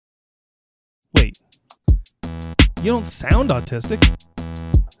You don't sound autistic.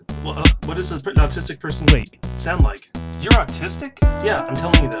 Well, what does an autistic person sound like? You're autistic? Yeah, I'm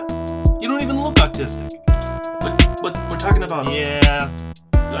telling you that. You don't even look autistic. But we're talking about... Yeah.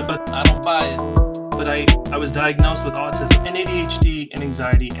 But I don't buy it. But I was diagnosed with autism and ADHD and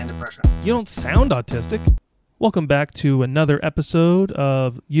anxiety and depression. You don't sound autistic. Welcome back to another episode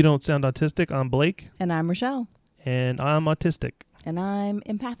of You Don't Sound Autistic. I'm Blake. And I'm Rochelle. And I'm autistic. And I'm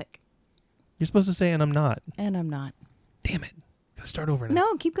empathic. You're supposed to say, and I'm not. And I'm not. Damn it. Gotta start over now.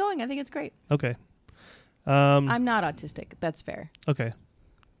 No, keep going. I think it's great. Okay. I'm not autistic. That's fair. Okay.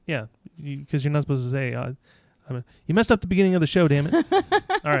 Yeah, because you're not supposed to say, you messed up the beginning of the show, damn it.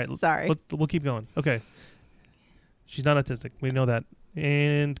 All right. Sorry. We'll keep going. Okay. She's not autistic. We know that.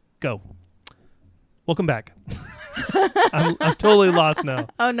 And go. Welcome back. I'm totally lost now.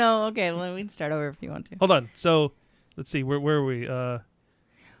 Oh, no. Okay. Well, we can start over if you want to. Hold on. So, let's see. Where are we?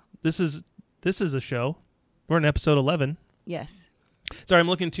 This is a show. We're in episode 11. Yes. Sorry, I'm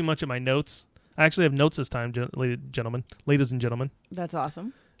looking too much at my notes. I actually have notes this time, ladies and gentlemen. That's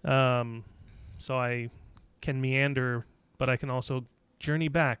awesome. So I can meander, but I can also journey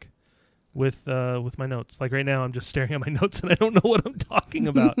back with my notes. Like right now, I'm just staring at my notes and I don't know what I'm talking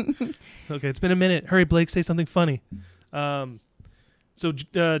about. Okay, it's been a minute. Hurry, Blake, say something funny. So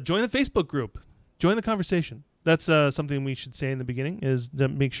join the Facebook group. Join the conversation. That's something we should say in the beginning, is to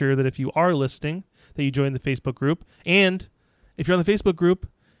make sure that if you are listening, that you join the Facebook group. And if you're on the Facebook group,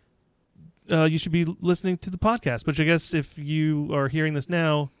 you should be listening to the podcast, which I guess if you are hearing this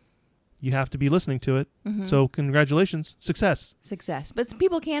now, you have to be listening to it. Mm-hmm. So congratulations. Success. But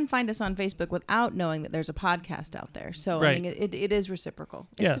people can find us on Facebook without knowing that there's a podcast out there. So right. I mean, it is reciprocal.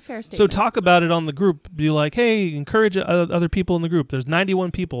 It's yeah. a fair statement. So talk about it on the group. Be like, hey, encourage other people in the group. There's 91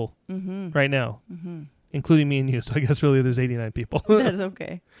 people right now, including me and you. So I guess really there's 89 people. That's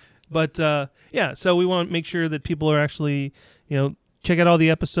okay. But yeah, so we want to make sure that people are actually, check out all the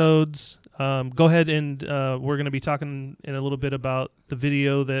episodes. Go ahead and we're going to be talking in a little bit about the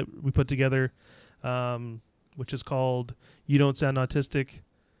video that we put together, which is called You Don't Sound Autistic.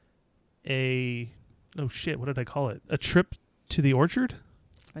 What did I call it? A trip to the orchard?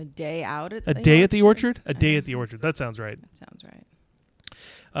 A day out at a day at the orchard? A day at the orchard. That sounds right. That sounds right.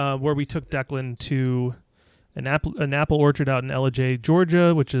 Where we took Declan to an apple orchard out in Ellijay,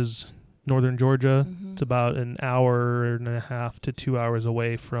 Georgia, which is northern Georgia. Mm-hmm. It's about an hour and a half to 2 hours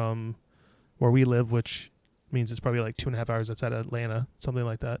away from where we live, which means it's probably like 2.5 hours outside of Atlanta, something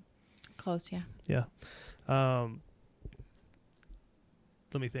like that. Close, yeah. Yeah.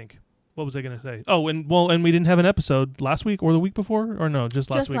 Let me think. What was I going to say? Oh, and we didn't have an episode last week or the week before, or no, just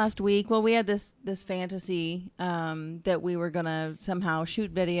last week? Just last week. Well, we had this fantasy that we were going to somehow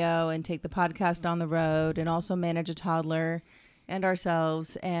shoot video and take the podcast on the road and also manage a toddler and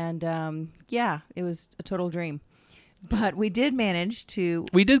ourselves. And it was a total dream. But we did manage to...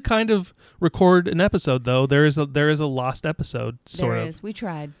 We did kind of record an episode, though. There is a lost episode, sort of. There is. We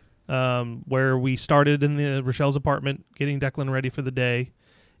tried. Where we started in Rochelle's apartment, getting Declan ready for the day,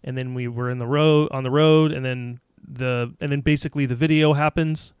 and then we were on the road, and then basically the video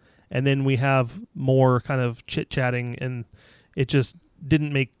happens, and then we have more kind of chit-chatting, and it just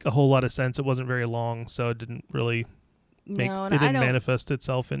didn't make a whole lot of sense. It wasn't very long, so it didn't really... it didn't manifest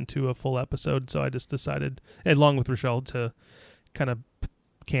itself into a full episode, so I just decided, along with Rochelle, to kind of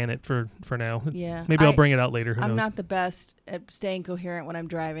can it for now. Yeah, maybe I'll bring it out later. Who knows? Not the best at staying coherent when I'm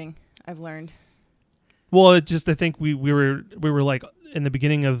driving. I've learned. Well, I think we were like in the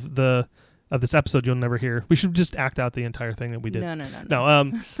beginning of this episode. You'll never hear. We should just act out the entire thing that we did.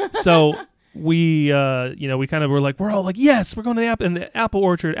 No. So. We kind of were like, we're all like, yes, we're going to the apple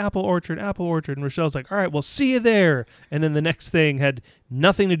orchard. And Rochelle's like, all right, we'll see you there. And then the next thing had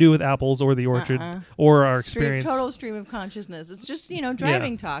nothing to do with apples or the orchard or our experience. Total stream of consciousness. It's just,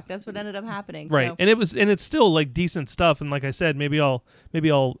 driving talk. That's what ended up happening. Right. So. And it's still like decent stuff. And like I said, maybe I'll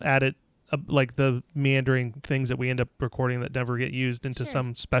add it, like the meandering things that we end up recording that never get used into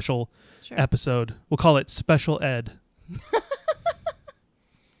some special episode. We'll call it Special Ed.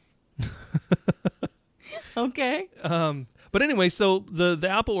 Okay. But anyway, so the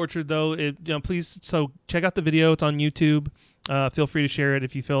apple orchard, though, please check out the video. It's on YouTube. Feel free to share it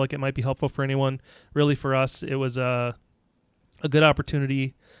if you feel like it might be helpful for anyone. Really, for us, it was a good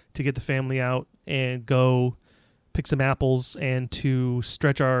opportunity to get the family out and go pick some apples and to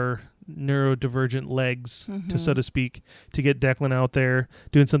stretch our neurodivergent legs, so to speak, to get Declan out there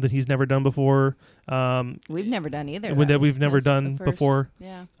doing something he's never done before. We've never done either. We've never done before.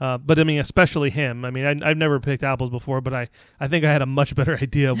 Yeah. But I mean, especially him. I mean, I've never picked apples before, but I think I had a much better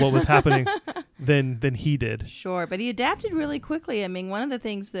idea of what was happening than he did. Sure, but he adapted really quickly. I mean, one of the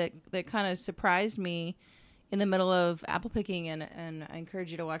things that kind of surprised me in the middle of apple picking, and I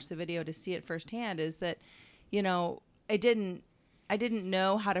encourage you to watch the video to see it firsthand, is that, you know, I didn't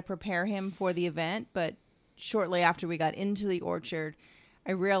know how to prepare him for the event, but shortly after we got into the orchard,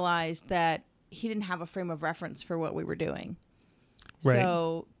 I realized that he didn't have a frame of reference for what we were doing. Right.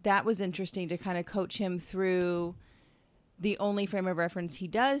 So that was interesting to kind of coach him through the only frame of reference he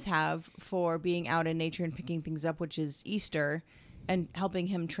does have for being out in nature and picking things up, which is Easter, and helping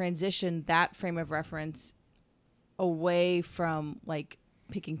him transition that frame of reference away from like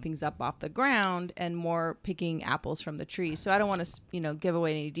picking things up off the ground and more picking apples from the tree. So I don't want to, give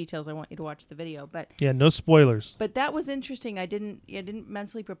away any details. I want you to watch the video, but Yeah, no spoilers. But that was interesting. I didn't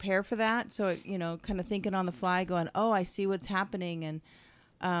mentally prepare for that. So, kind of thinking on the fly, going, oh, I see what's happening.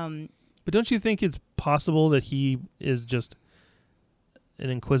 And, But don't you think it's possible that he is just an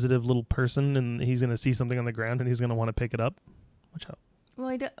inquisitive little person and he's going to see something on the ground and he's going to want to pick it up? Watch out.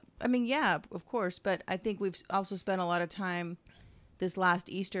 well, yeah, of course. But I think we've also spent a lot of time this last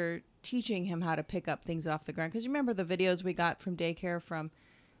Easter teaching him how to pick up things off the ground. Because remember the videos we got from daycare from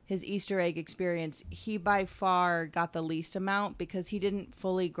his Easter egg experience, he by far got the least amount because he didn't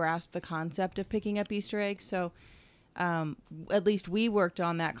fully grasp the concept of picking up Easter eggs. So at least we worked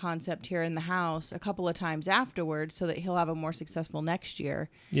on that concept here in the house a couple of times afterwards so that he'll have a more successful next year.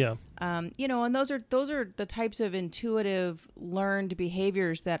 Yeah. And those are the types of intuitive learned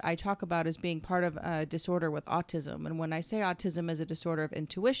behaviors that I talk about as being part of a disorder with autism. And when I say autism is a disorder of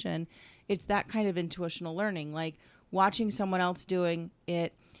intuition, it's that kind of intuitional learning, like watching someone else doing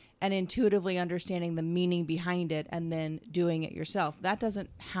it and intuitively understanding the meaning behind it and then doing it yourself. That doesn't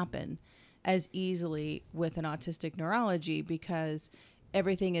happen as easily with an autistic neurology because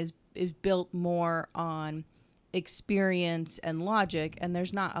everything is built more on experience and logic, and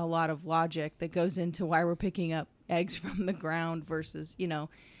there's not a lot of logic that goes into why we're picking up eggs from the ground versus,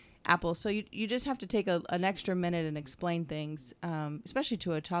 apples. So you just have to take an extra minute and explain things, especially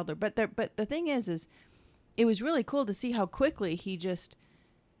to a toddler. But the thing is it was really cool to see how quickly he just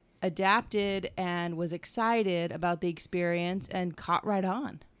adapted and was excited about the experience and caught right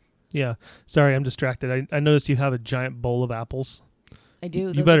on. Yeah. Sorry, I'm distracted. I noticed you have a giant bowl of apples. I do.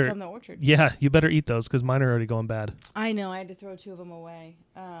 You Those better, are from the orchard. Yeah, you better eat those because mine are already going bad. I know. I had to throw 2 of them away.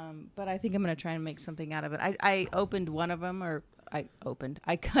 But I think I'm going to try and make something out of it. I opened one of them,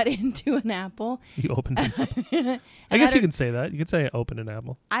 I cut into an apple. You opened it. I guess you can say that. You could say I opened an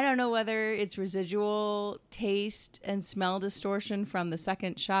apple. I don't know whether it's residual taste and smell distortion from the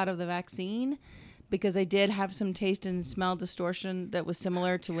second shot of the vaccine, because I did have some taste and smell distortion that was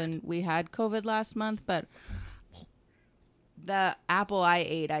similar to when we had COVID last month, but the apple I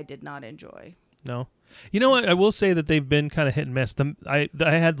ate, I did not enjoy. No. You know what? I will say that they've been kind of hit and miss. I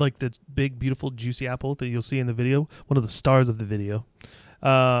had like the big, beautiful, juicy apple that you'll see in the video, one of the stars of the video,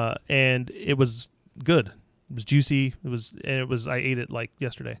 and it was good. It was juicy. I ate it like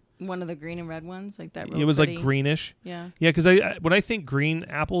yesterday. One of the green and red ones, like that. It was pretty, like greenish. Yeah. Yeah, because when I think green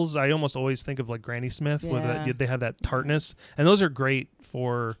apples, I almost always think of like Granny Smith, where they have that tartness, and those are great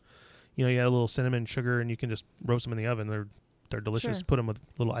for, you add a little cinnamon, sugar, and you can just roast them in the oven. They're delicious. Sure. Put them with a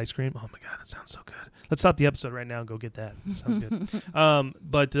little ice cream. Oh my God, that sounds so good. Let's stop the episode right now and go get that. Sounds good.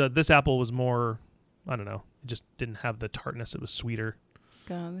 But this apple was more, I don't know, it just didn't have the tartness. It was sweeter.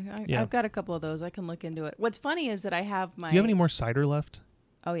 I've got a couple of those. I can look into it. What's funny is that I have my... Do you have any more cider left?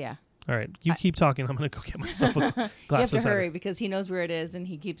 Oh, yeah. All right. You keep talking. I'm going to go get myself a glass of cider. You have to hurry because he knows where it is and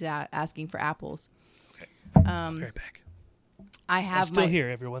he keeps asking for apples. Okay. I'll be right back. I'm still here,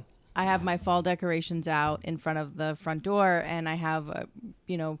 everyone. I have my fall decorations out in front of the front door, and I have a,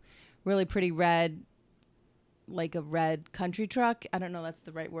 really pretty red, like a red country truck. I don't know that's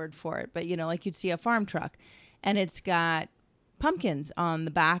the right word for it, but like you'd see a farm truck, and it's got pumpkins on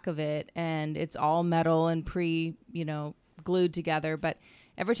the back of it, and it's all metal and glued together. But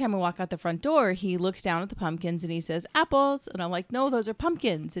every time I walk out the front door, he looks down at the pumpkins and he says, "Apples," and I'm like, "No, those are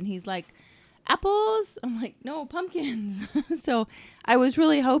pumpkins," and he's like, "Apples?" I'm like, "No, pumpkins." So I was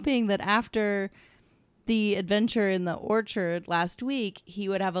really hoping that after the adventure in the orchard last week, he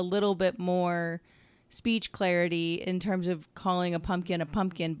would have a little bit more speech clarity in terms of calling a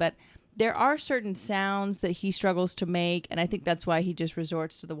pumpkin, but there are certain sounds that he struggles to make, and I think that's why he just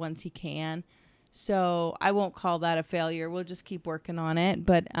resorts to the ones he can. So I won't call that a failure. We'll just keep working on it.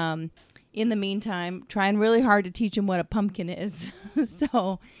 But in the meantime, trying really hard to teach him what a pumpkin is.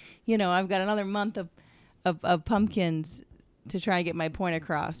 So, I've got another month of pumpkins to try and get my point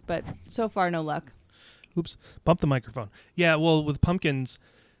across. But so far, no luck. Oops. Bump the microphone. Yeah, well, with pumpkins,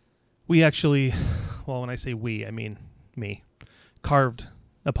 we actually, when I say we, I mean me, carved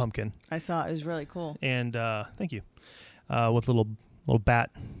a pumpkin. I saw it. It was really cool. And thank you. With little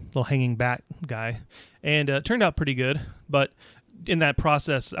little hanging bat guy, and it turned out pretty good. But in that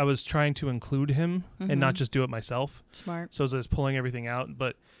process, I was trying to include him and not just do it myself. Smart. So I was pulling everything out,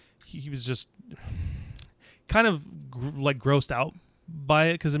 but he was just kind of like grossed out by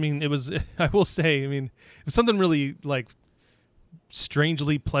it, because I mean, it was, I will say, I mean, it was something really like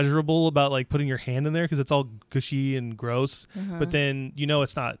strangely pleasurable about like putting your hand in there, because it's all gushy and gross, but then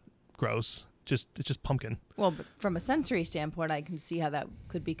it's not gross. It's just pumpkin. Well, but from a sensory standpoint, I can see how that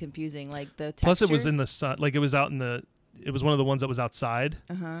could be confusing. Like the texture. Plus, it was in the sun. Like it was out in the. It was one of the ones that was outside.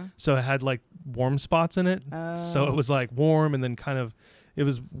 So it had like warm spots in it. So it was like warm and then kind of. It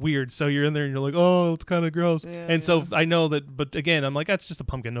was weird. So you're in there and you're like, oh, it's kind of gross. So I know that, but again, I'm like, that's just a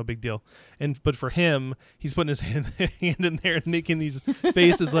pumpkin, no big deal. But for him, he's putting his hand in there and making these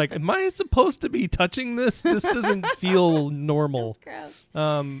faces like, am I supposed to be touching this? This doesn't feel normal.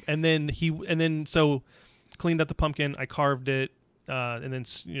 And then so cleaned up the pumpkin. I carved it, and then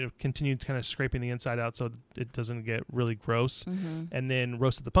continued kind of scraping the inside out so it doesn't get really gross. And then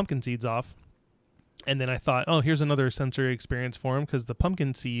roasted the pumpkin seeds off. And then I thought, oh, here's another sensory experience for him, because the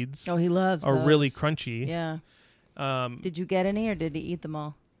pumpkin seeds he loves are those. really crunchy. Yeah. Did you get any, or did he eat them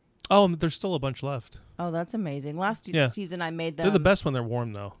all? Oh, there's still a bunch left. Oh, that's amazing. Last season I made them. They're the best when they're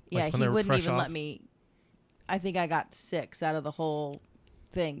warm, though. Yeah, like when he they're wouldn't fresh even off. let me. I think I got 6 out of the whole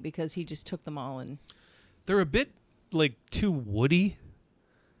thing because he just took them all. And they're a bit like too woody,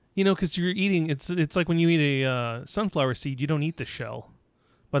 because you're eating. It's like when you eat a sunflower seed, you don't eat the shell.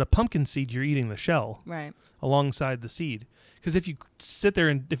 But a pumpkin seed, you're eating the shell right alongside the seed. Because if you sit there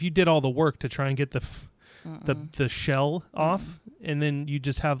and if you did all the work to try and get the shell off, and then you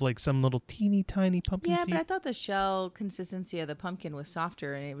just have like some little teeny tiny pumpkin seed. Yeah, but I thought the shell consistency of the pumpkin was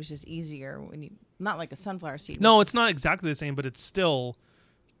softer and it was just easier when you, not like a sunflower seed. No, it's not exactly the same, but it's still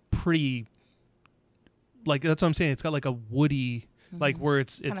pretty. Like that's what I'm saying. It's got like a woody, like where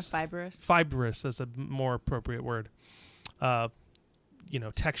it's kind of fibrous. Fibrous is a more appropriate word.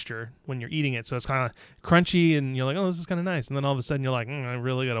 Texture when you're eating it, so it's kind of crunchy and you're like, oh, this is kind of nice, and then all of a sudden you're like, I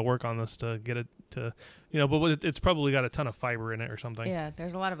really got to work on this to get it to but it's probably got a ton of fiber in it or something. Yeah,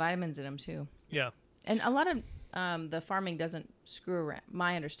 there's a lot of vitamins in them too. Yeah, and a lot of the farming doesn't screw around.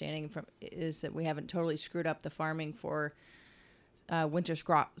 My understanding is that we haven't totally screwed up the farming for winter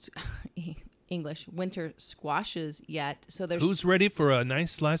squashes yet. So there's who's ready for a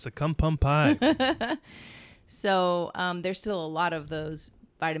nice slice of pum pie? So there's still a lot of those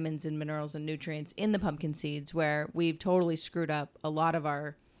vitamins and minerals and nutrients in the pumpkin seeds, where we've totally screwed up a lot of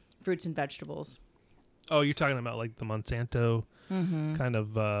our fruits and vegetables. Oh, you're talking about like the Monsanto kind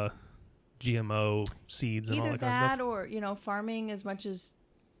of GMO seeds and all that kind of stuff? Either that or, farming, as much as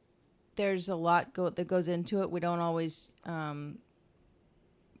there's a lot that goes into it, we don't always I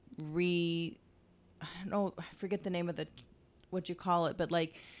don't know, I forget the name of what you call it, but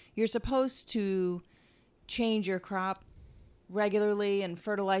like you're supposed to change your crop regularly and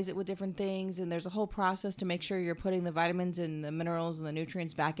fertilize it with different things, and there's a whole process to make sure you're putting the vitamins and the minerals and the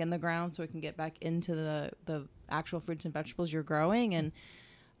nutrients back in the ground so it can get back into the actual fruits and vegetables you're growing. And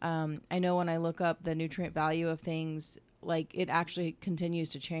I know when I look up the nutrient value of things, like it actually continues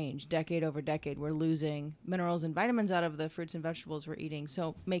to change decade over decade. We're losing minerals and vitamins out of the fruits and vegetables we're eating,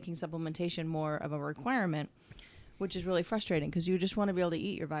 so making supplementation more of a requirement, which is really frustrating because you just want to be able to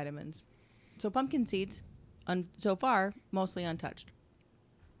eat your vitamins. So pumpkin seeds, so far, mostly untouched.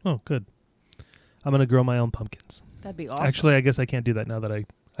 Oh, good. I'm going to grow my own pumpkins. That'd be awesome. Actually, I guess I can't do that now that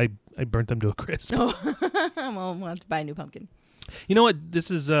I burnt them to a crisp. Well, we'll have to buy a new pumpkin. You know what?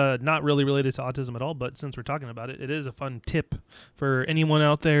 This is not really related to autism at all, but since we're talking about it, it is a fun tip for anyone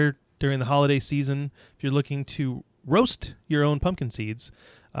out there during the holiday season. If you're looking to roast your own pumpkin seeds,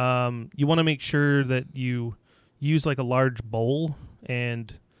 you want to make sure that you use like a large bowl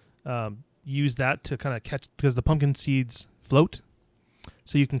and use that to kind of catch, because the pumpkin seeds float,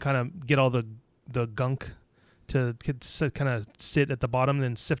 so you can kind of get all the gunk to kind of sit at the bottom,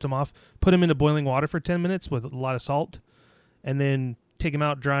 then sift them off, put them into boiling water for 10 minutes with a lot of salt, and then take them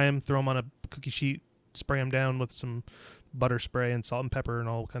out, dry them, throw them on a cookie sheet, spray them down with some butter spray and salt and pepper and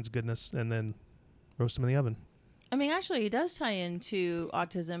all kinds of goodness, and then roast them in the oven. I mean, actually, it does tie into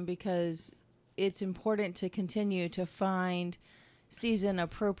autism because it's important to continue to find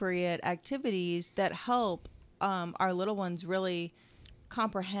season-appropriate activities that help our little ones really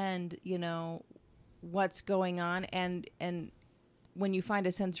comprehend, what's going on. And when you find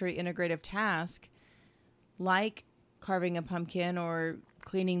a sensory integrative task, like carving a pumpkin or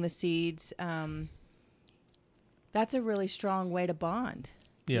cleaning the seeds, that's a really strong way to bond.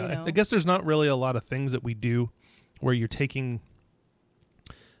 Yeah, I guess there's not really a lot of things that we do where you're taking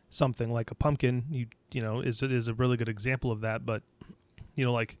something like a pumpkin, is a really good example of that, but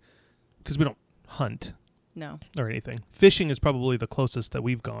like, because we don't hunt No. or anything. Fishing is probably the closest that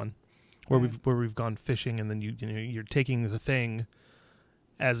we've gone, where Right. we've gone fishing, and then you're taking the thing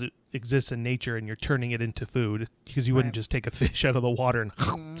as it exists in nature and you're turning it into food, because you wouldn't Right. just take a fish out of the water and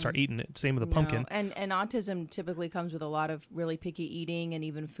Mm. start eating it. Same with the No. pumpkin. And autism typically comes with a lot of really picky eating and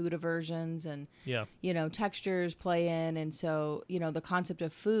even food aversions, and Yeah. textures play in. And so, the concept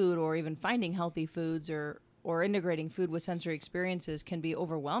of food, or even finding healthy foods, or integrating food with sensory experiences, can be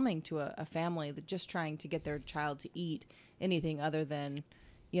overwhelming to a family that just trying to get their child to eat anything other than,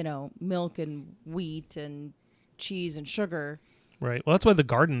 milk and wheat and cheese and sugar. Right. Well, that's why the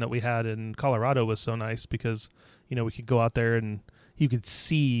garden that we had in Colorado was so nice, because, we could go out there and you could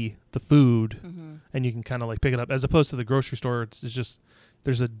see the food Mm-hmm. and you can kind of like pick it up, as opposed to the grocery store. It's just,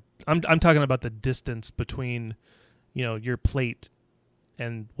 I'm talking about the distance between, your plate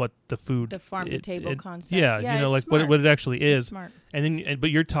and what the food, The farm to table concept. Yeah. it's like smart. what it actually It's is. smart. And then,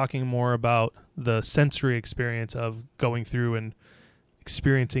 but you're talking more about the sensory experience of going through and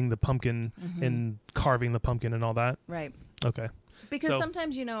experiencing the pumpkin Mhm. and carving the pumpkin and all that. Right. Okay. Because So,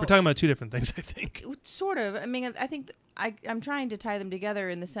 sometimes, We're talking about two different things, I think. sort of. I mean, I think I'm trying to tie them together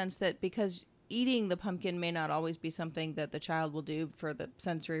in the sense that because eating the pumpkin may not always be something that the child will do for the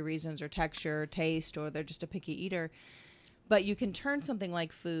sensory reasons or texture or taste, or they're just a picky eater, but you can turn something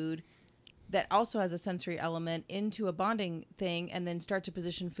like food that also has a sensory element into a bonding thing, and then start to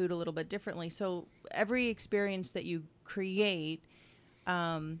position food a little bit differently. So every experience that you create,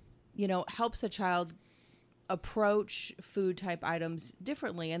 helps a child approach food type items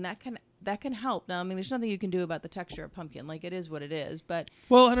differently, and that can help. Now, I mean, there's nothing you can do about the texture of pumpkin. Like, it is what it is. But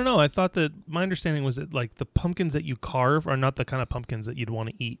Well, I don't know. I thought that my understanding was that like the pumpkins that you carve are not the kind of pumpkins that you'd want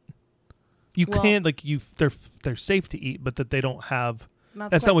to eat. You Well- can't they're safe to eat, but that they don't have.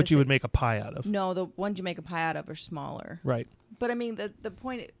 That's quite not what the you would same. make a pie out of. No, the ones you make a pie out of are smaller. Right. But I mean, the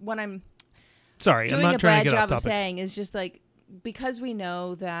point when I'm Sorry, I'm doing not a trying bad to get off job of topic. saying is just like, because we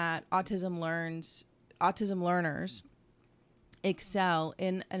know that autism learners excel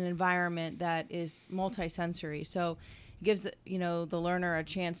in an environment that is multisensory. So it gives the learner a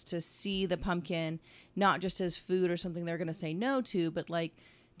chance to see the pumpkin not just as food or something they're going to say no to, but like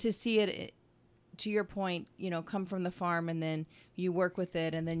to see it, to your point, come from the farm, and then you work with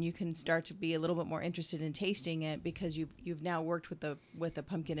it, and then you can start to be a little bit more interested in tasting it because you've now worked with the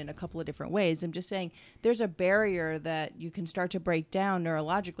pumpkin in a couple of different ways. I'm just saying there's a barrier that you can start to break down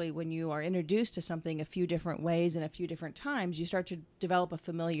neurologically when you are introduced to something a few different ways and a few different times. You start to develop a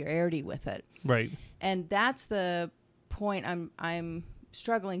familiarity with it. Right. And that's the point I'm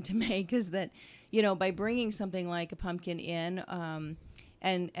struggling to make, is that, by bringing something like a pumpkin in,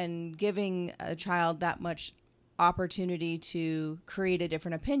 and giving a child that much opportunity to create a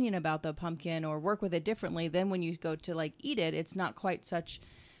different opinion about the pumpkin or work with it differently, then when you go to like eat it, it's not quite such,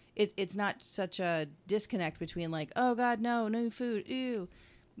 it's not such a disconnect between like, oh God, no food, ew.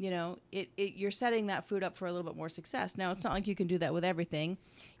 You're setting that food up for a little bit more success. Now, it's not like you can do that with everything.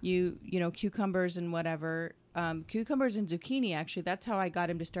 Cucumbers and whatever, cucumbers and zucchini, actually, that's how I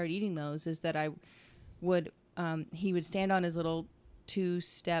got him to start eating those, is that he would stand on his little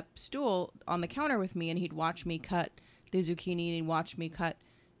 2-step stool on the counter with me, and he'd watch me cut the zucchini, and he'd watch me cut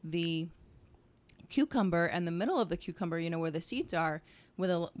the cucumber, and the middle of the cucumber, where the seeds are, with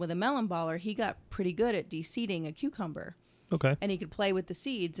a melon baller, he got pretty good at de-seeding a cucumber. Okay. And he could play with the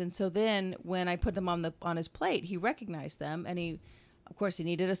seeds. And so then when I put them on his plate, he recognized them, and of course he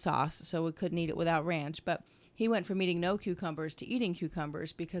needed a sauce, so we couldn't eat it without ranch, but he went from eating no cucumbers to eating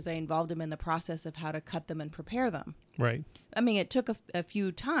cucumbers because I involved him in the process of how to cut them and prepare them. Right. I mean, it took a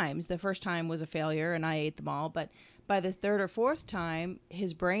few times. The first time was a failure, and I ate them all. But by the third or fourth time,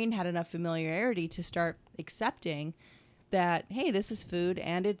 his brain had enough familiarity to start accepting that, hey, this is food,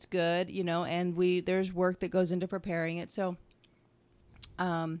 and it's good, and there's work that goes into preparing it. So,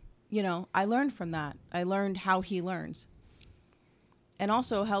 I learned from that. I learned how he learns, and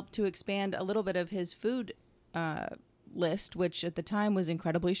also helped to expand a little bit of his food list, which at the time was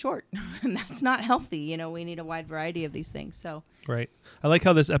incredibly short. And that's not healthy. We need a wide variety of these things. So Right. I like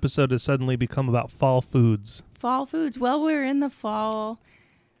how this episode has suddenly become about fall foods. fall foods. Well, we're in the fall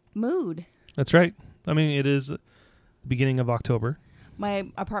mood. That's right. I mean, it is the beginning of October. My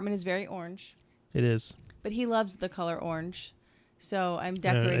apartment is very orange, It is. but he loves the color orange. So I'm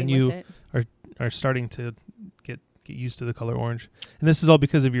decorating and you with it. are starting to get used to the color orange. And this is all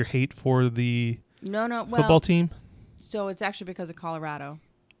because of your hate for the No, well, football team? so it's actually because of Colorado.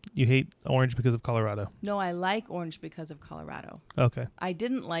 You hate orange because of Colorado. No, I like orange because of Colorado. Okay. I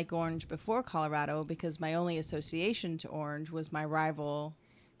didn't like orange before Colorado because my only association to orange was my rival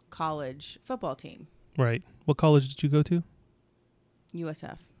college football team. Right. What college did you go to?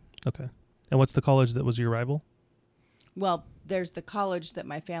 USF. Okay. And what's the college that was your rival? Well, there's the college that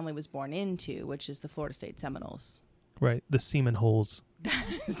my family was born into, which is the Florida State Seminoles. Right. The Seaman Holes. That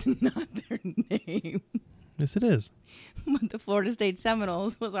is not their name. Yes, it is. But the Florida State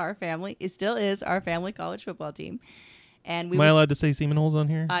Seminoles was our family. It still is our family college football team. And we Am I allowed to say Seaman Holes on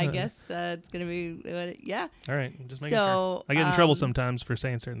here? I guess it's going to be, yeah. All right. Just making So, sure. I get in trouble sometimes for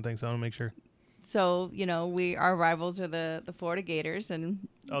saying certain things, so I want to make sure. So, our rivals are the Florida Gators. And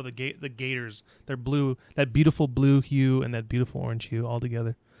Oh, the Gators. They're blue. That beautiful blue hue and that beautiful orange hue all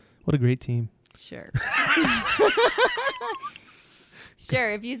together. What a great team. sure.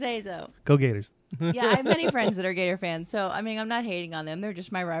 Sure, if you say so. Go Gators. Yeah, I have many friends that are Gator fans. So, I mean, I'm not hating on them. They're just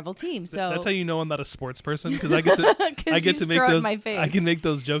my rival team. So That's how you know I'm not a sports person, because I get to I get to make throw it in those my face. I can make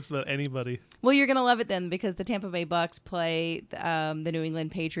those jokes about anybody. Well, you're gonna love it then, because the Tampa Bay Bucks play the New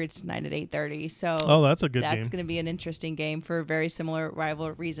England Patriots tonight at 8:30. So That's a good game. that's going to be an interesting game for very similar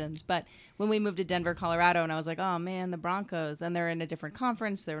rival reasons. But when we moved to Denver, Colorado, and I was like, oh man, the Broncos, and they're in a different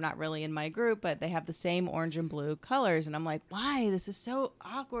conference. They're not really in my group, but they have the same orange and blue colors, and I'm like, why? This is so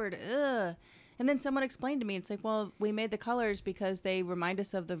awkward. Ugh. And then someone explained to me, it's like, well, we made the colors because they remind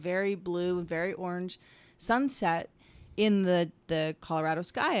us of the very blue and very orange sunset in the Colorado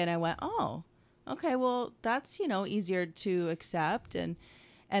sky. And I went, oh, okay, well, that's, easier to accept.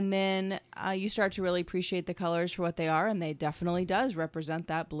 And then you start to really appreciate the colors for what they are. And they definitely does represent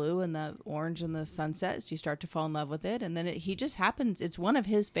that blue and the orange and the sunset. So you start to fall in love with it. And then he just happens. It's one of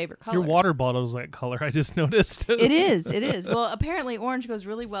his favorite colors. Your water bottle's that color, I just noticed. It is. Well, apparently orange goes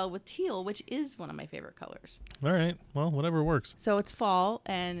really well with teal, which is one of my favorite colors. All right. Well, whatever works. So it's fall,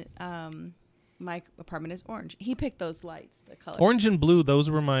 and my apartment is orange. He picked those lights, the colors. Orange and blue, those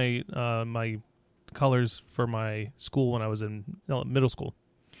were my my colors for my school when I was in middle school.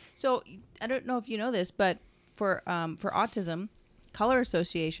 So I don't know if you know this, but for autism, color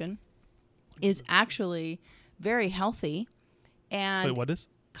association is actually very healthy. And Wait, what is?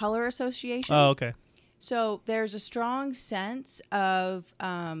 Color association. Oh, okay. So there's a strong sense of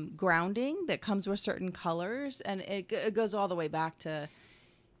grounding that comes with certain colors, and it goes all the way back to,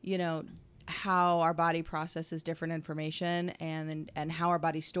 how our body processes different information and how our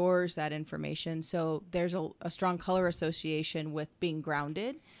body stores that information. So there's a strong color association with being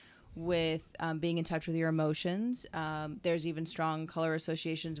grounded, with being in touch with your emotions. There's even strong color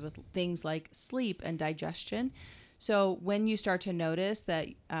associations with things like sleep and digestion. So when you start to notice that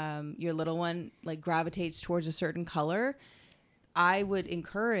your little one gravitates towards a certain color, I would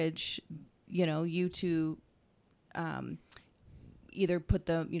encourage, you to either put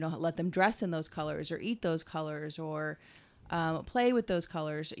them, let them dress in those colors or eat those colors or play with those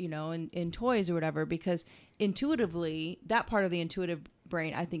colors, in toys or whatever, because intuitively that part of the intuitive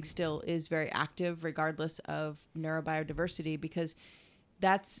brain, I think, still is very active regardless of neurobiodiversity, because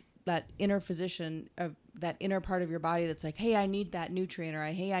that's that inner physician of that inner part of your body that's like, hey, I need that nutrient, or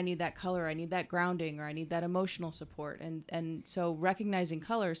hey, I need that color, I need that grounding, or I need that emotional support. And so recognizing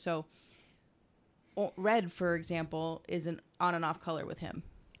color. So red, for example, is an on and off color with him.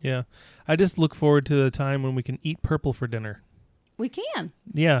 Yeah. I just look forward to the time when we can eat purple for dinner. We can.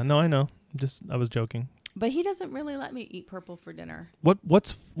 Yeah, no, I know. I was joking. But he doesn't really let me eat purple for dinner.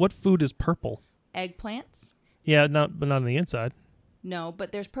 What food is purple? Eggplants? Yeah, but not on the inside. No,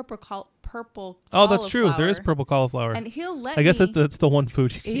 but there's purple cauliflower. Oh, that's true. There is purple cauliflower. And he'll let I guess me, that's the one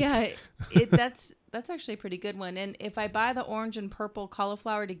food you can eat. Yeah, that's actually a pretty good one. And if I buy the orange and purple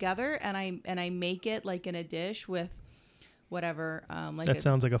cauliflower together and I make it like in a dish with whatever,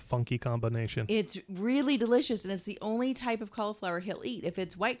 sounds like a funky combination. It's really delicious, and it's the only type of cauliflower he'll eat. If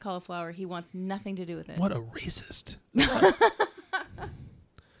it's white cauliflower, he wants nothing to do with it. What a racist.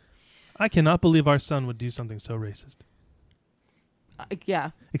 I cannot believe our son would do something so racist. Yeah.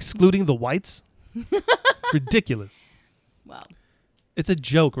 Excluding the whites? Ridiculous. Well, it's a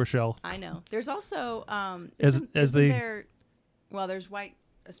joke, Rochelle. I know. There's also there's white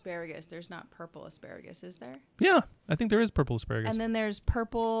asparagus. There's not purple asparagus, is there? Yeah, I think there is purple asparagus. And then there's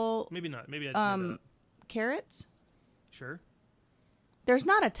purple. Maybe not. Maybe I carrots. Sure. There's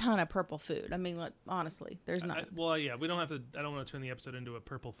not a ton of purple food. I mean, honestly, there's not. Yeah, we don't have to. I don't want to turn the episode into a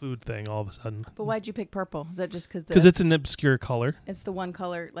purple food thing all of a sudden. But why'd you pick purple? Is that just because? Because it's an obscure color. It's the one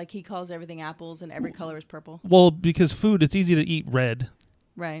color. Like he calls everything apples, and every color is purple. Well, because food, it's easy to eat red.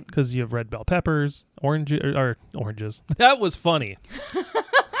 Right. Because you have red bell peppers, oranges. That was funny.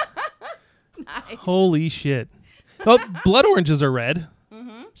 Nice. Holy shit. Well, blood oranges are red.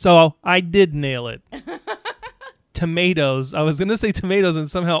 Mm-hmm. So I did nail it. Tomatoes. I was going to say tomatoes, and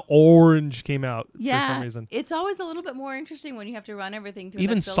somehow orange came out for some reason. It's always a little bit more interesting when you have to run everything through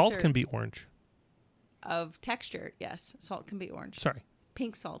Even the filter. salt can be orange. of texture, yes, salt can be orange. Sorry.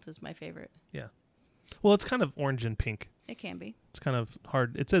 Pink salt is my favorite. Yeah. Well, it's kind of orange and pink. It can be. It's kind of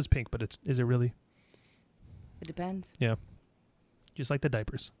hard. It says pink, but is it really? It depends. Yeah. Just like the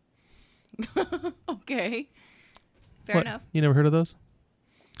diapers. Okay. Fair What? enough. You never heard of those?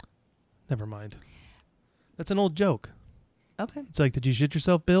 Never mind. That's an old joke. Okay. It's like, did you shit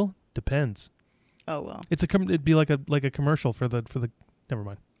yourself, Bill? Depends. Oh well. It'd be like a commercial for the. Never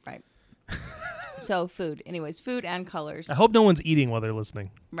mind. Right. So food. Anyways, food and colors. I hope no one's eating while they're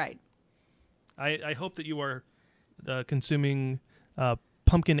listening. Right. I hope that you are consuming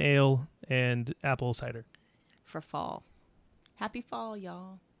pumpkin ale and apple cider. For fall. Happy fall,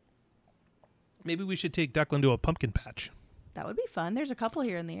 y'all. Maybe we should take Declan to a pumpkin patch. That would be fun. There's a couple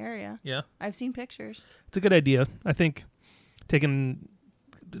here in the area. Yeah. I've seen pictures. It's a good idea. I think I mean,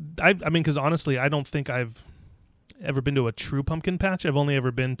 because honestly, I don't think I've ever been to a true pumpkin patch. I've only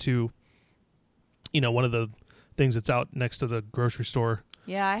ever been to, one of the things that's out next to the grocery store.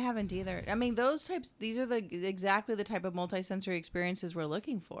 Yeah, I haven't either. I mean, these are exactly the type of multisensory experiences we're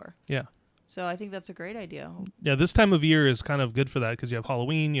looking for. Yeah. So I think that's a great idea. Yeah, this time of year is kind of good for that because you have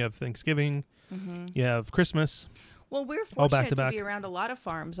Halloween, you have Thanksgiving, you have Christmas. Well, we're All back fortunate to to back. be around a lot of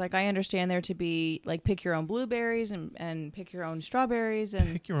farms. Like, I understand there to be, like, pick your own blueberries and pick your own strawberries.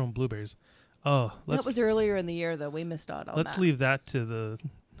 And Pick your own blueberries. Oh, that was earlier in the year, though. We missed out on let's that. leave that to the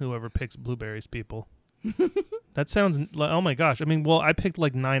whoever picks blueberries people. That sounds like, oh my gosh. I mean, well, I picked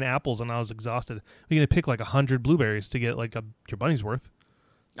like 9 apples and I was exhausted. You're going to pick like 100 blueberries to get like your money's worth.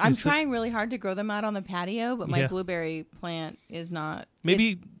 I'm trying really hard to grow them out on the patio, but my Yeah. blueberry plant is not.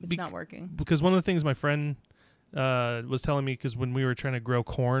 Maybe it's not working. Because one of the things my friend was telling me, because when we were trying to grow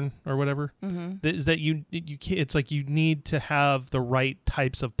corn or whatever, is that you can't, it's like you need to have the right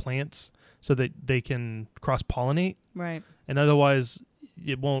types of plants so that they can cross pollinate, Right. and otherwise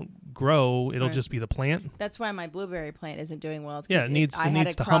it won't grow. It'll Right. just be the plant. That's why my blueberry plant isn't doing well. It's 'cause Yeah, it needs I had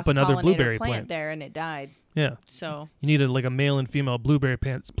to a hump another cross-pollinator blueberry plant plant. there, and it died. Yeah, So you need like a male and female blueberry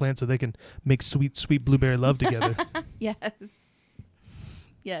plant so they can make sweet blueberry love together yes,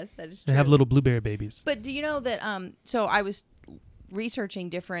 yes, that is true. and have little blueberry babies. But do you know that? So I was researching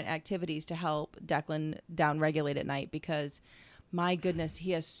different activities to help Declan downregulate at night because, my goodness,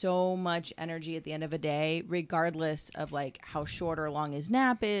 he has so much energy at the end of a day, regardless of like how short or long his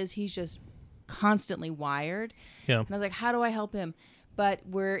nap is. He's just constantly wired. Yeah. And I was like, how do I help him? But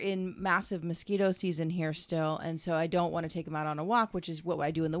we're in massive mosquito season here still. And so I don't want to take him out on a walk, which is what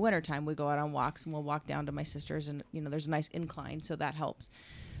I do in the wintertime. We go out on walks and we'll walk down to my sister's and, there's a nice incline. So that helps.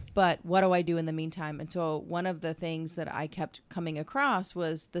 But what do I do in the meantime? And so one of the things that I kept coming across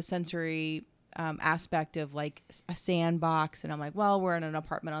was the sensory aspect of like a sandbox. And I'm like, well, we're in an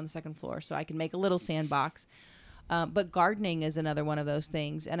apartment on the second floor, so I can make a little sandbox. But gardening is another one of those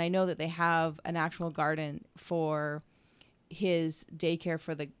things. And I know that they have an actual garden for his daycare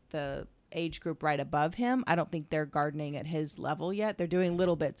for the age group right above him. I don't think they're gardening at his level yet. They're doing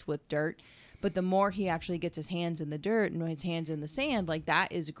little bits with dirt. But the more he actually gets his hands in the dirt and his hands in the sand, like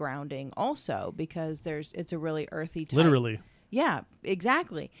that is grounding also because it's a really earthy type. Literally. Yeah,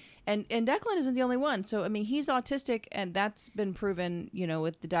 exactly. And Declan isn't the only one. So, I mean, he's autistic and that's been proven,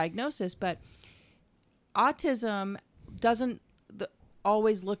 with the diagnosis. But autism doesn't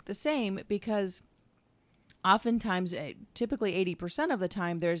always look the same because oftentimes, typically 80% of the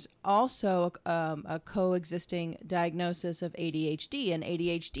time, there's also a coexisting diagnosis of ADHD. And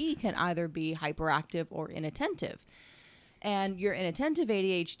ADHD can either be hyperactive or inattentive. And your inattentive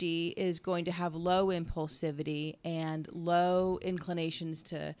ADHD is going to have low impulsivity and low inclinations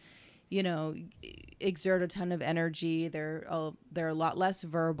to, exert a ton of energy. They're a lot less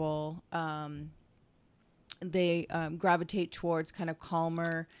verbal. They gravitate towards kind of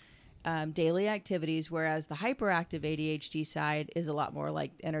calmer daily activities, whereas the hyperactive ADHD side is a lot more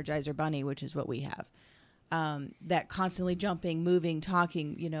like Energizer Bunny, which is what we have. That constantly jumping, moving,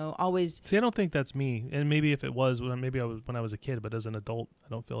 talking, always. See, I don't think that's me. And maybe if it was, maybe I was when I was a kid, but as an adult, I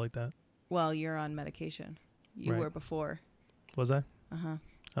don't feel like that. Well, you're on medication. You Right. were before. Was I? Uh-huh.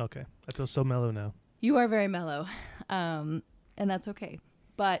 Okay. I feel so mellow now. You are very mellow. And that's okay.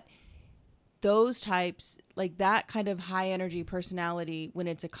 But those types, like that kind of high energy personality, when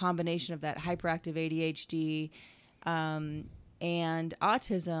it's a combination of that hyperactive ADHD, and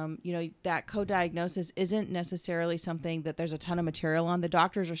autism, that co-diagnosis isn't necessarily something that there's a ton of material on. The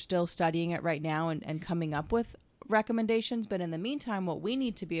doctors are still studying it right now and coming up with recommendations. But in the meantime, what we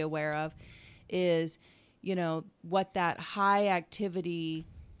need to be aware of is, what that high activity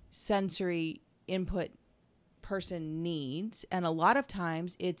sensory input person needs. And a lot of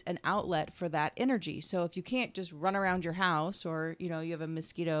times it's an outlet for that energy. So if you can't just run around your house, or, you have a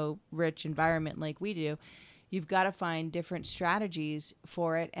mosquito rich environment like we do, you've got to find different strategies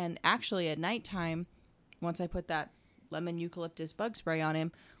for it. And actually at nighttime, once I put that lemon eucalyptus bug spray on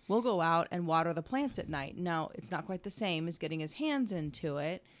him, we'll go out and water the plants at night. Now, it's not quite the same as getting his hands into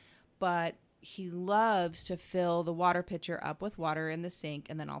it, but he loves to fill the water pitcher up with water in the sink,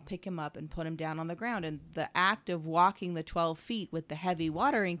 and then I'll pick him up and put him down on the ground. And the act of walking the 12 feet with the heavy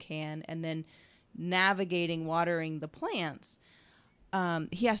watering can and then navigating watering the plants,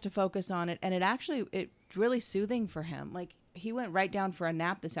 he has to focus on it. And it's really soothing for him. Like, he went right down for a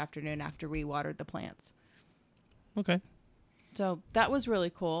nap this afternoon after we watered the plants. Okay. So that was really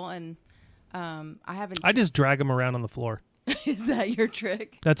cool. And I just drag him around on the floor. Is that your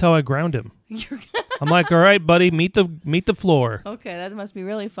trick? That's how I ground him. I'm like, all right, buddy, meet the floor. Okay, that must be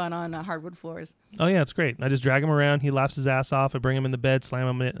really fun on hardwood floors. Oh yeah, it's great. I just drag him around. He laughs his ass off. I bring him in the bed,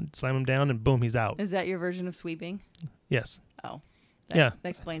 slam him down, and boom, he's out. Is that your version of sweeping? Yes. Oh, yeah. That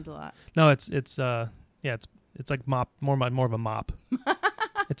explains a lot. No, it's like mop, more of a mop.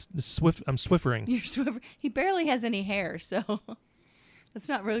 It's swift. I'm Swiffering. You're Swiffer. He barely has any hair, so that's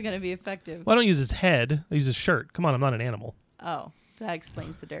not really going to be effective. Well, I don't use his head. I use his shirt. Come on, I'm not an animal. Oh, that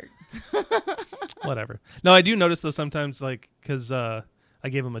explains the dirt. Whatever. No, I do notice though sometimes, like, because I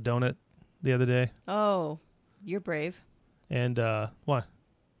gave him a donut the other day. Oh, you're brave. And what?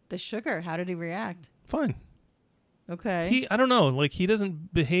 The sugar. How did he react? Fine. Okay. I don't know. Like, he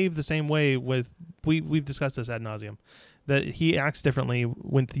doesn't behave the same way with. We've discussed this ad nauseum. That he acts differently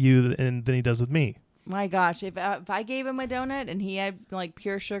with you than he does with me. My gosh, if I gave him a donut and he had like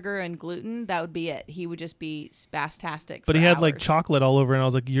pure sugar and gluten, that would be it. He would just be spastastic. But he had hours. like chocolate all over, and I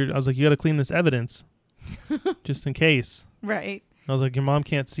was like, you got to clean this evidence, just in case. Right. I was like, your mom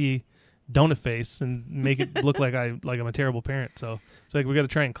can't see donut face and make it look like I'm a terrible parent. So it's like, we got to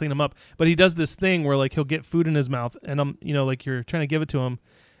try and clean him up. But he does this thing where like he'll get food in his mouth, and like you're trying to give it to him,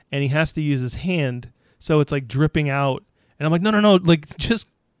 and he has to use his hand, so it's like dripping out. And I'm like, no, like just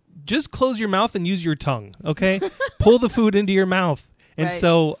close your mouth and use your tongue, okay? Pull the food into your mouth. And right.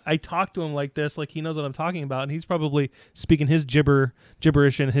 So I talk to him like this, like he knows what I'm talking about, and he's probably speaking his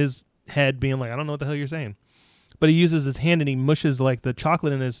gibberish in his head, being like, I don't know what the hell you're saying. But he uses his hand and he mushes like the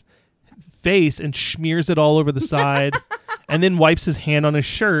chocolate in his face and smears it all over the side, and then wipes his hand on his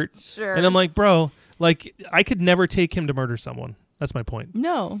shirt. Sure. And I'm like, bro, like I could never take him to murder someone. That's my point.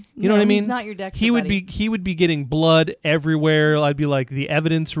 No. You know what I mean? He's not your Dexter He buddy. would be getting blood everywhere. I'd be like, the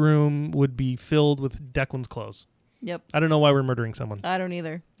evidence room would be filled with Declan's clothes. Yep. I don't know why we're murdering someone. I don't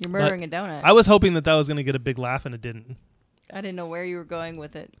either. You're murdering a donut. I was hoping that was going to get a big laugh, and it didn't. I didn't know where you were going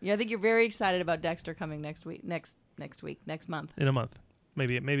with it. Yeah, I think you're very excited about Dexter coming next month. In a month.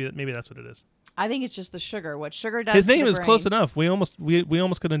 Maybe that's what it is. I think it's just the sugar. What sugar does His to name the is brain. close enough. We almost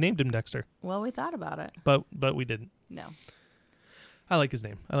could have named him Dexter. Well, we thought about it. But we didn't. No. I like his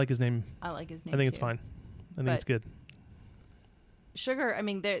name. I like his name. I think it's fine. I think it's good. Sugar, I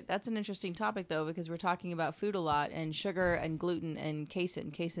mean, that's an interesting topic, though, because we're talking about food a lot, and sugar and gluten and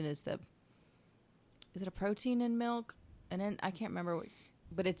casein. Casein is it a protein in milk? And then I can't remember,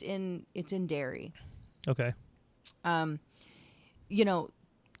 but it's in dairy. Okay.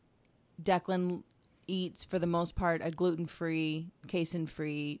 Declan eats, for the most part, a gluten-free,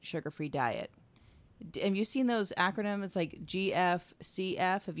 casein-free, sugar-free diet. Have you seen those acronyms? It's like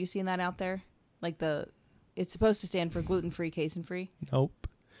GFCF. Have you seen that out there? Like it's supposed to stand for gluten-free, casein-free. Nope.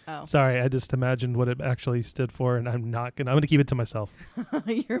 Oh. Sorry, I just imagined what it actually stood for, and I'm going to keep it to myself.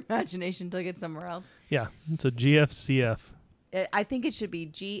 Your imagination took it somewhere else. Yeah, it's a GFCF. I think it should be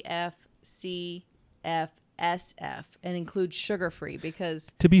GFCFSF and include sugar-free,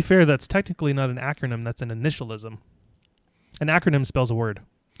 because... To be fair, that's technically not an acronym. That's an initialism. An acronym spells a word.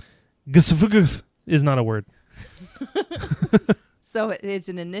 GSFGF is not a word. So it's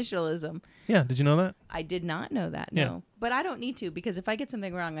an initialism. Yeah, did you know that? I did not know that, Yeah. no. But I don't need to, because if I get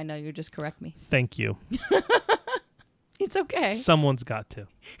something wrong, I know you'll just correct me. Thank you. It's okay. Someone's got to.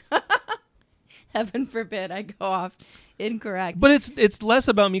 Heaven forbid I go off incorrect. But it's less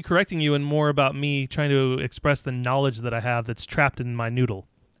about me correcting you and more about me trying to express the knowledge that I have that's trapped in my noodle.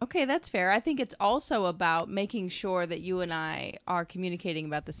 Okay, that's fair. I think it's also about making sure that you and I are communicating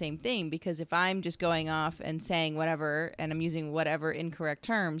about the same thing, because if I'm just going off and saying whatever and I'm using whatever incorrect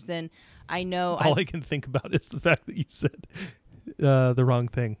terms, then I know... All I can think about is the fact that you said the wrong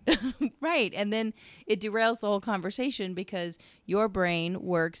thing. Right, and then it derails the whole conversation, because your brain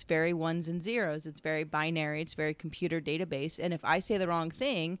works very ones and zeros. It's very binary. It's very computer database. And if I say the wrong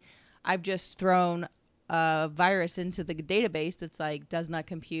thing, I've just thrown a virus into the database that's like, does not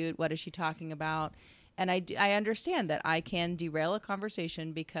compute. What is she talking about? And I understand that I can derail a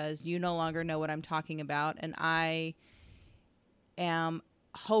conversation because you no longer know what I'm talking about. And I am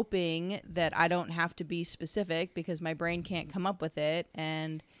hoping that I don't have to be specific because my brain can't come up with it,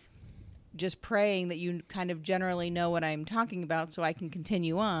 and just praying that you kind of generally know what I'm talking about so I can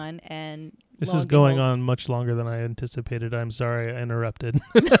continue on. And this is going on much longer than I anticipated. I'm sorry I interrupted.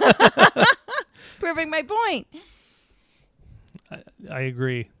 Proving my point. I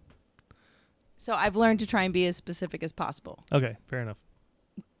agree. So I've learned to try and be as specific as possible. Okay, fair enough.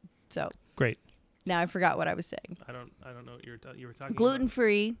 So great. Now I forgot what I was saying. I don't know what you were talking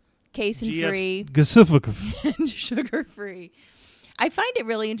Gluten-free, casein-free, and sugar-free. I find it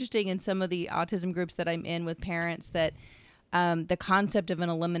really interesting in some of the autism groups that I'm in with parents that the concept of an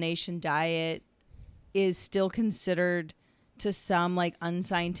elimination diet is still considered to some like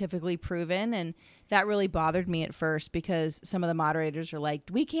unscientifically proven. And that really bothered me at first because some of the moderators are like,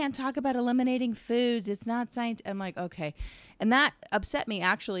 we can't talk about eliminating foods. It's not science. I'm like, okay. And that upset me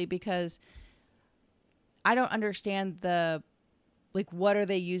actually because I don't understand what are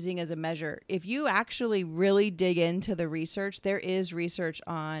they using as a measure? If you actually really dig into the research, there's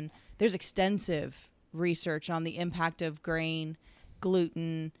extensive research on the impact of grain,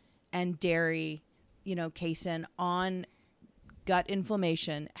 gluten, and dairy, casein on gut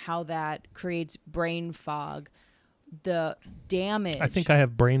inflammation, how that creates brain fog, the damage. I think I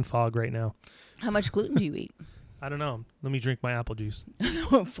have brain fog right now. How much gluten do you eat? I don't know. Let me drink my apple juice.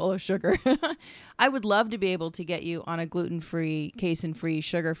 Full of sugar. I would love to be able to get you on a gluten-free, casein-free,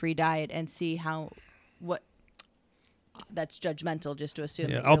 sugar-free diet and see that's judgmental just to assume.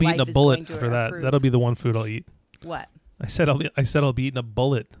 Yeah, that I'll be eating a bullet for that. approve. That'll be the one food I'll eat. What? I said I'll be eating a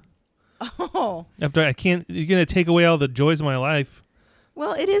bullet. Oh. After you're going to take away all the joys of my life.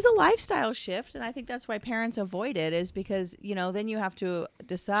 Well, it is a lifestyle shift, and I think that's why parents avoid it is because, then you have to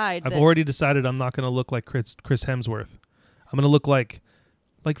decide. I've already decided I'm not going to look like Chris Hemsworth. I'm going to look like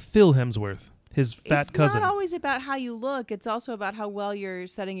Phil Hemsworth, his fat cousin. It's not always about how you look. It's also about how well you're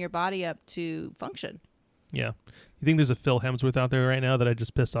setting your body up to function. Yeah. You think there's a Phil Hemsworth out there right now that I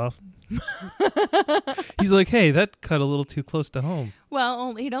just pissed off? He's like, hey, that cut a little too close to home.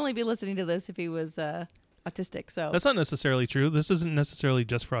 Well, he'd only be listening to this if he was autistic. So that's not necessarily true. This isn't necessarily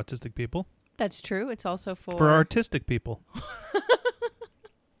just for autistic people. That's true. It's also for artistic people.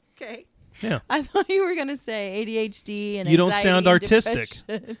 Okay. Yeah. I thought you were going to say ADHD and you don't anxiety sound and artistic.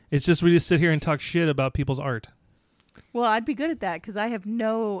 depression. It's just we just sit here and talk shit about people's art. Well, I'd be good at that because I have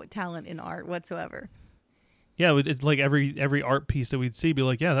no talent in art whatsoever. Yeah, it's like every art piece that we'd see be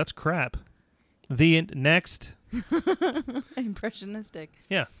like, yeah, that's crap. Next. Impressionistic.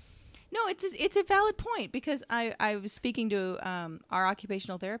 Yeah. No, it's a valid point because I was speaking to our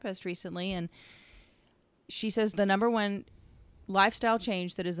occupational therapist recently, and she says the number one lifestyle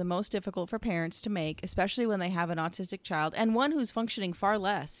change that is the most difficult for parents to make, especially when they have an autistic child and one who's functioning far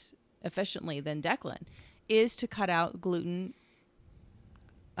less efficiently than Declan, is to cut out gluten,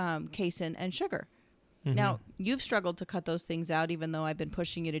 casein, and sugar. Mm-hmm. Now, you've struggled to cut those things out, even though I've been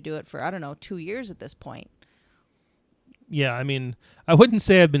pushing you to do it for, 2 years at this point. Yeah, I mean, I wouldn't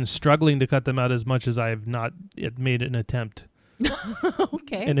say I've been struggling to cut them out as much as I've not made an attempt.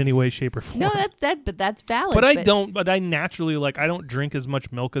 Okay. In any way, shape, or form. No, but that's valid. But I naturally, I don't drink as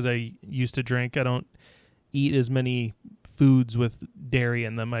much milk as I used to drink. I don't eat as many foods with dairy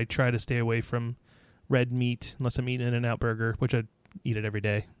in them. I try to stay away from red meat unless I'm eating In-N-Out burger, which I'd eat it every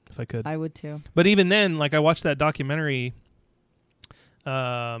day if I could. I would too. But even then, I watched that documentary,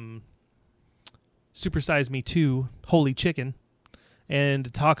 Super Size Me 2, Holy Chicken, and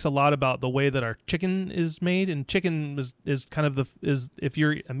it talks a lot about the way that our chicken is made. And chicken is kind of if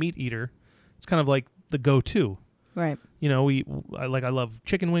you're a meat eater, it's kind of like the go-to. Right. I love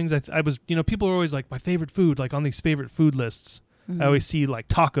chicken wings. I was, people are always like my favorite food, on these favorite food lists. Mm-hmm. I always see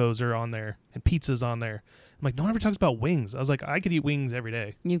tacos are on there and pizzas on there. I'm like, no one ever talks about wings. I was like, I could eat wings every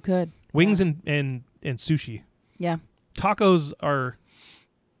day. You could. Wings and sushi. Yeah. Tacos are,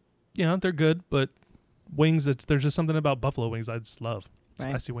 they're good, but wings, there's just something about buffalo wings I just love. Right.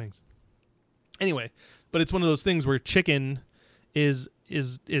 Spicy wings. Anyway, but it's one of those things where chicken is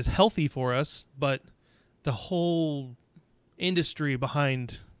healthy for us, but the whole industry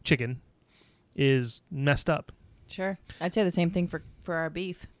behind chicken is messed up. Sure. I'd say the same thing for our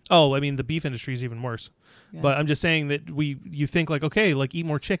beef. Oh, I mean, the beef industry is even worse. Yeah. But I'm just saying that you think eat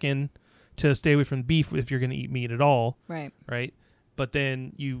more chicken to stay away from beef if you're going to eat meat at all. Right. Right. But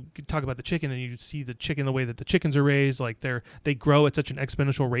then you talk about the chicken and you see the chicken, the way that the chickens are raised, they grow at such an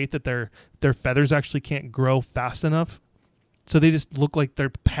exponential rate that their feathers actually can't grow fast enough. So they just look like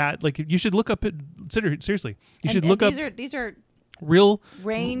they're you should look up it. Seriously. These are real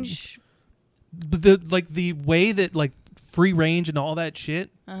real the way that like free range and all that shit,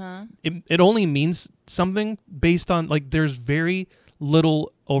 it only means something based on like there's very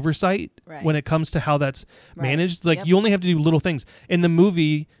little oversight when it comes to how that's managed. Like you only have to do little things. In the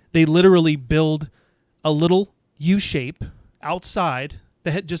movie, they literally build a little U shape outside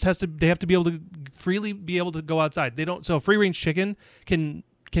that just they have to be able to freely be able to go outside. They don't. So free range chicken can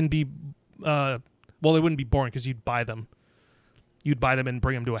be well, they wouldn't be born because you'd buy them. You'd buy them and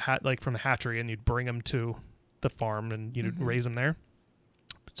bring them to like from the hatchery, and you'd bring them to the farm and you'd raise them there.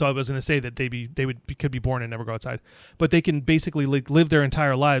 So I was going to say that could be born and never go outside, but they can basically live their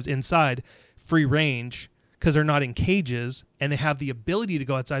entire lives inside free range because they're not in cages and they have the ability to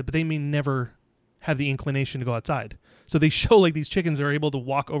go outside, but they may never have the inclination to go outside. So they show like these chickens are able to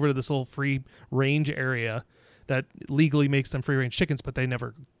walk over to this little free range area that legally makes them free range chickens, but they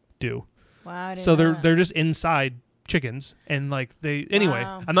never do. Wow. So they're just inside chickens, and like anyway,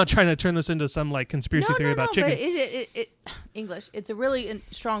 I'm not trying to turn this into some like conspiracy theory about chickens. But English, it's a really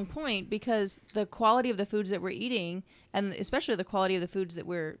strong point because the quality of the foods that we're eating, and especially the quality of the foods that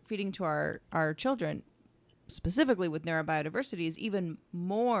we're feeding to our children, specifically with neurobiodiversity, is even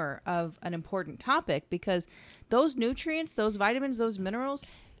more of an important topic because those nutrients, those vitamins, those minerals,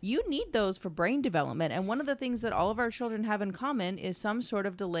 you need those for brain development. And one of the things that all of our children have in common is some sort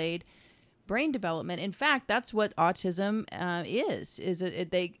of delayed brain development. In fact, that's what autism is.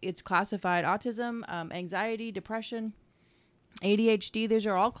 It's classified autism, anxiety, depression, ADHD. These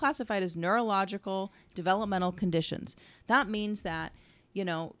are all classified as neurological developmental conditions. That means that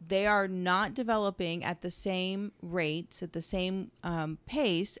they are not developing at the same rates, at the same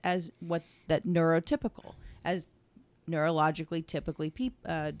pace as that neurotypical, as neurologically typically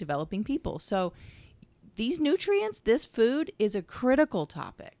developing people. So these nutrients, this food is a critical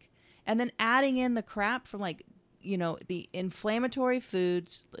topic. And then adding in the crap from the inflammatory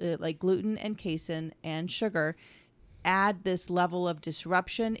foods like gluten and casein and sugar add this level of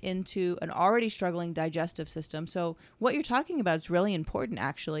disruption into an already struggling digestive system. So what you're talking about is really important,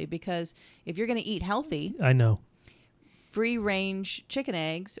 actually, because if you're going to eat healthy, I know, free range chicken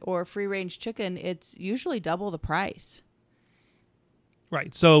eggs or free range chicken, it's usually double the price.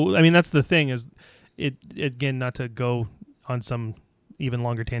 Right. So, I mean, that's the thing is it, again, not to go on some even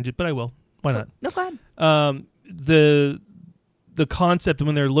longer tangent, but I will. Why not? No, go ahead. The concept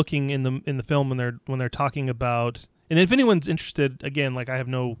when they're looking in the film when they're talking about, and if anyone's interested, again, like I have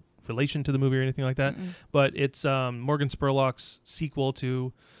no relation to the movie or anything like that, but it's Morgan Spurlock's sequel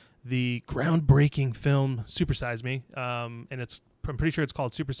to the groundbreaking film Super Size Me, and I'm pretty sure it's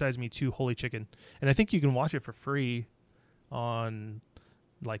called Super Size Me 2: Holy Chicken, and I think you can watch it for free on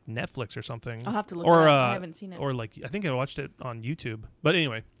like Netflix or something. I'll have to look it up. I haven't seen it. Or like I think I watched it on YouTube. But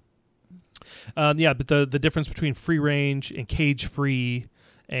anyway, but the difference between free range and cage free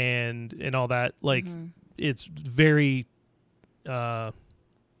and all that, like it's very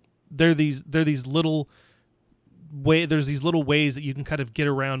there's these little ways that you can kind of get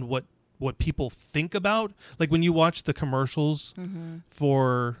around what people think about. Like when you watch the commercials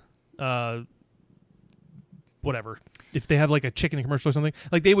for whatever, if they have like a chicken commercial or something,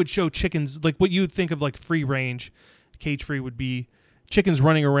 like they would show chickens, like what you would think of like free range, cage free would be chickens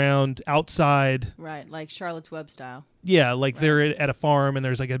running around outside. Right, like Charlotte's Web style. Yeah, like they're at a farm and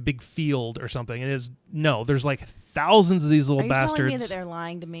there's like a big field or something. There's like thousands of these little bastards. Are you telling me that they're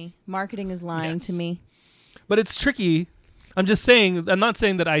lying to me? Marketing is lying to me. But it's tricky. I'm just saying, I'm not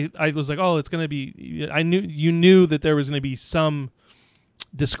saying that I was like, oh, it's going to be, you knew that there was going to be some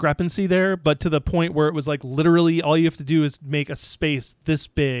discrepancy there, but to the point where it was like literally all you have to do is make a space this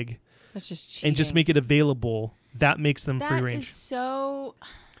big. That's just cheating. And just make it available. That makes them free range. That is so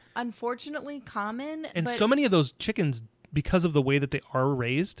unfortunately common. And so many of those chickens, because of the way that they are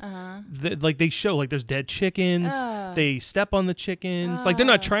raised, they show like there's dead chickens. They step on the chickens. Like they're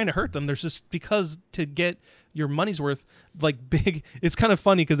not trying to hurt them. There's just because to get your money's worth, like big. It's kind of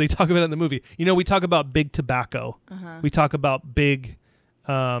funny because they talk about it in the movie. We talk about big tobacco. We talk about big.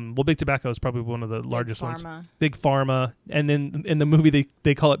 Big tobacco is probably one of the largest ones. Big pharma, and then in the movie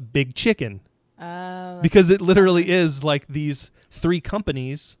they call it big chicken, because it literally is like these 3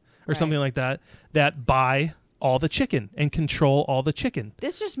 companies or something like that buy all the chicken and control all the chicken.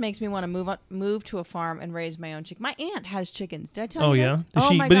 This just makes me want to move to a farm and raise my own chicken. My aunt has chickens. Did I tell you this?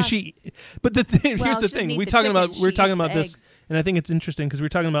 Oh yeah. Gosh. But the thing, here's the thing. We're talking about this, eggs. and I think it's interesting because we're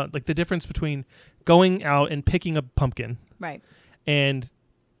talking about like the difference between going out and picking a pumpkin, right, and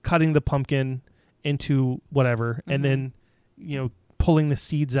cutting the pumpkin into whatever, and then pulling the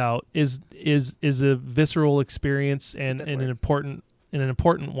seeds out is a visceral experience and an important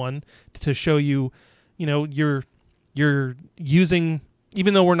one to show you, you're using,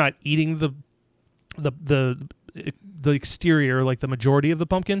 even though we're not eating the exterior, like the majority of the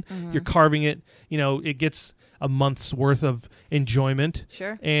pumpkin. Mm-hmm. You're carving it. It gets a month's worth of enjoyment.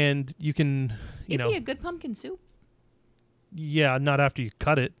 Sure. And you can, It'd be a good pumpkin soup. yeah, not after you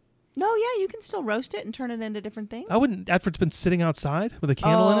cut it. No, yeah, you can still roast it and turn it into different things. I wouldn't. After it's been sitting outside with a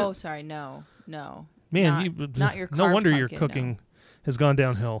candle in it. Oh, sorry, no. Man, not your no carved wonder your pumpkin, cooking has gone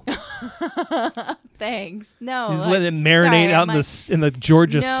downhill. Thanks. No, You just let it marinate out in the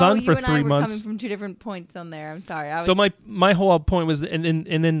Georgia sun for you and 3 I were months. coming from 2 different points on there. I'm sorry. So my whole point was, and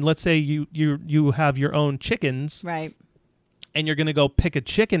then let's say you have your own chickens, right, and you're gonna go pick a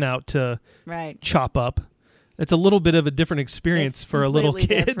chicken out to right. chop up. It's a little bit of a different experience It's for a little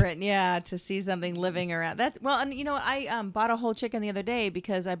completely kid. different, yeah, to see something living around. That's well, and I bought a whole chicken the other day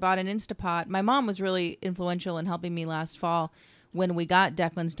because I bought an Instapot. My mom was really influential in helping me last fall when we got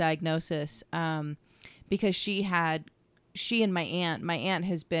Declan's diagnosis, because she and my aunt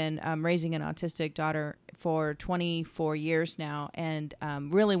has been raising an autistic daughter for 24 years now, and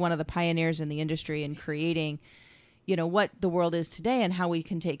really one of the pioneers in the industry in creating what the world is today and how we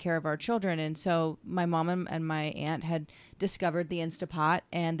can take care of our children. And so my mom and my aunt had discovered the Instapot,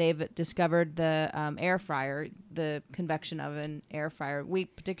 and they've discovered the air fryer, the convection oven air fryer. We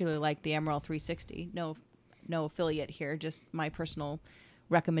particularly like the Emerald 360. No affiliate here, just my personal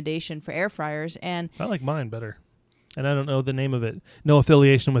recommendation for air fryers. And I like mine better. And I don't know the name of it. No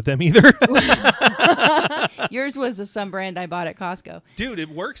affiliation with them either. yours was some brand I bought at Costco. Dude, it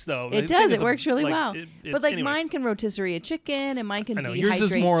works though. It does. It works really well. But anyway. mine can rotisserie a chicken, and mine can I know. dehydrate Yours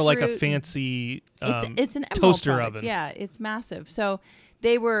is more like a fruit. fancy It's an Emerald toaster product. oven. Yeah, it's massive. So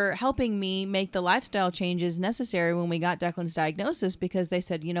they were helping me make the lifestyle changes necessary when we got Declan's diagnosis, because they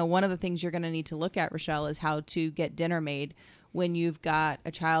said, one of the things you're going to need to look at, Rochelle, is how to get dinner made when you've got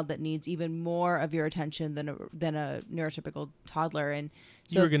a child that needs even more of your attention than a neurotypical toddler. And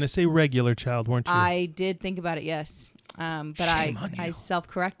so you were going to say regular child, weren't you? I did think about it, yes. But Shame on I you.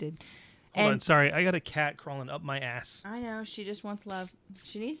 self-corrected. Hold on, sorry. I got a cat crawling up my ass. I know. She just wants love.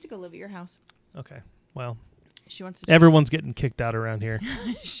 She needs to go live at your house. Okay. Well, She wants to. everyone's getting kicked out around here.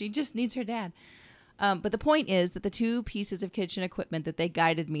 She just needs her dad. But the point is that the 2 pieces of kitchen equipment that they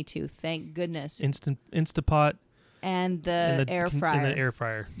guided me to, thank goodness, Instapot and the air fryer. And the air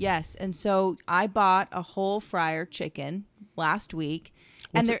fryer. Yes. And so I bought a whole fryer chicken last week.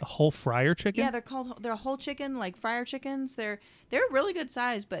 What's and it, a whole fryer chicken? Yeah, they're a whole chicken, like fryer chickens. They're really good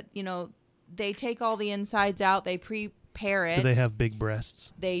size, but they take all the insides out, they prepare it. Do they have big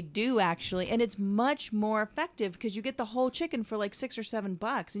breasts? They do, actually, and it's much more effective because you get the whole chicken for like $6 or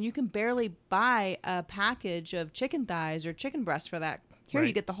 $7, and you can barely buy a package of chicken thighs or chicken breasts for that. Here Right.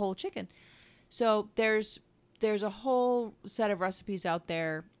 you get the whole chicken. So there's a whole set of recipes out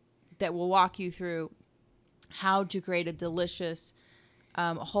there that will walk you through how to create a delicious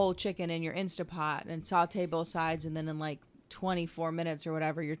whole chicken in your Instapot and saute both sides, and then in like 24 minutes or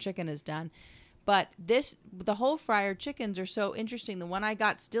whatever, your chicken is done. But the whole fryer chickens are so interesting. The one I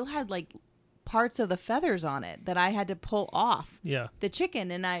got still had like parts of the feathers on it that I had to pull off Yeah. the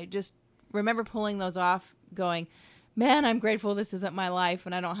chicken. And I just remember pulling those off going, man, I'm grateful this isn't my life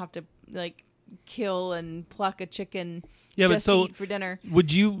and I don't have to like kill and pluck a chicken just to eat for dinner.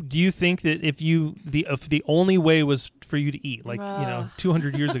 Do you think that if the only way was for you to eat, like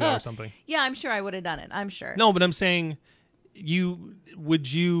 200 years ago or something? Yeah, I'm sure I would have done it. I'm sure. No, but I'm saying,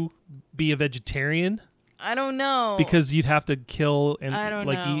 would you be a vegetarian? I don't know. Because you'd have to kill and I don't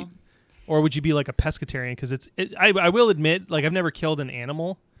like know. eat, or would you be like a pescatarian? Because I will admit, like I've never killed an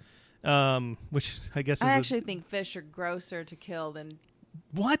animal, which I guess is I actually think fish are grosser to kill than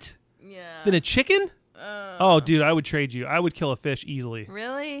what yeah. than a chicken. Oh, dude, I would trade you. I would kill a fish easily.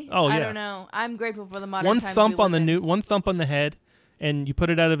 Really? Oh, yeah. I don't know. I'm grateful for the modern One times thump we on live in. one thump on the head, and you put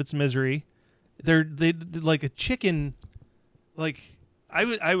it out of its misery. They're like a chicken. Like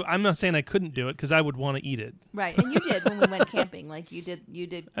I'm not saying I couldn't do it because I would want to eat it. Right, and you did when we went camping. Like you did.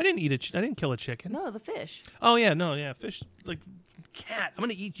 I didn't eat it. I didn't kill a chicken. No, the fish. Oh yeah, no, yeah, fish. Like cat. I'm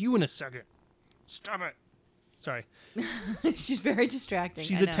gonna eat you in a second. Stop it. Sorry. She's very distracting.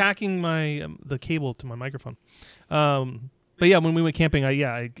 She's I know. attacking my the cable to my microphone. But yeah, when we went camping,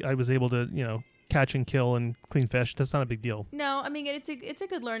 I was able to catch and kill and clean fish. That's not a big deal. No, I mean it's a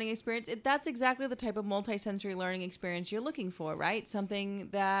good learning experience. That's exactly the type of multisensory learning experience you're looking for, right? Something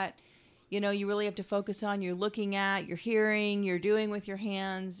that you really have to focus on. You're looking at, you're hearing, you're doing with your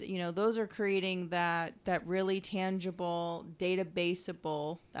hands. Those are creating that really tangible,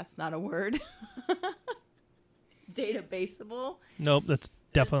 databaseable. That's not a word. Databaseable. Nope, that's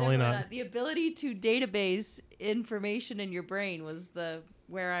definitely not. The ability to database information in your brain was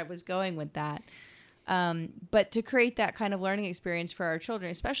where I was going with that. But to create that kind of learning experience for our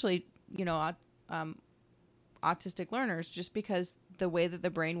children, especially, autistic learners, just because the way that the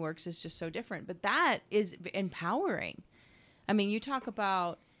brain works is just so different. But that is empowering. I mean, you talk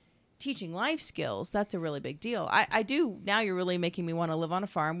about teaching life skills. That's a really big deal. I do. Now you're really making me want to live on a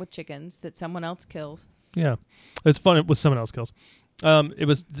farm with chickens that someone else kills. Yeah. It's fun with someone else kills.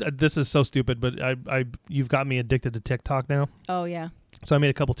 This is so stupid, but you've got me addicted to TikTok now. Oh, yeah. So I made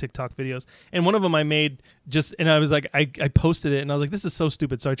a couple TikTok videos, and one of them I made and I was like, I posted it, and I was like, this is so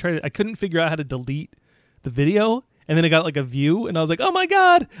stupid. So I couldn't figure out how to delete the video, and then I got like a view, and I was like, oh my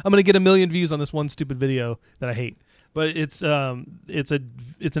God, I'm going to get 1 million views on this one stupid video that I hate. But it's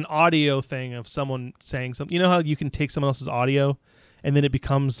an audio thing of someone saying something. You know how you can take someone else's audio and then it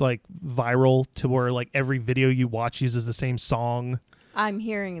becomes like viral to where like every video you watch uses the same song? I'm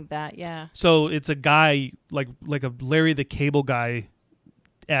hearing that, yeah. So it's a guy like a Larry the Cable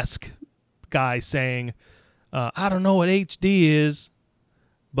Guy-esque guy saying, I don't know what HD is,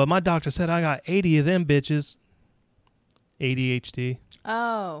 but my doctor said I got 80 of them bitches. ADHD.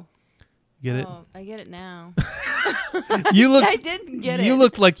 Oh. Get it? Oh, I get it now. You looked. I didn't get it. You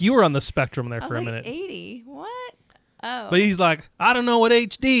looked like you were on the spectrum there for a like, minute. 80? What? Oh. But he's like, I don't know what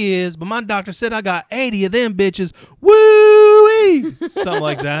HD is, but my doctor said I got 80 of them bitches. Woo-wee! Something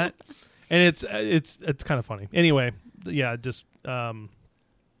like that. And it's kind of funny. Anyway, yeah, just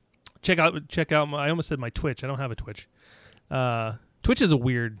check out I almost said my Twitch. I don't have a Twitch. Twitch is a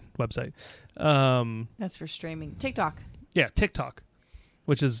weird website. That's for streaming. TikTok. Yeah, TikTok,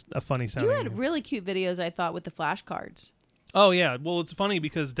 which is a funny sound. You had really cute videos, I thought, with the flashcards. Oh, yeah. Well, it's funny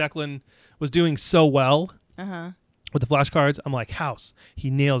because Declan was doing so well with the flashcards. I'm like, house. He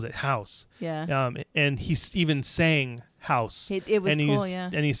nails it, house. Yeah. And he's even saying house. It was cool, yeah.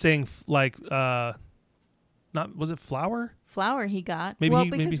 And he's saying, like, was it flower? Flower he got.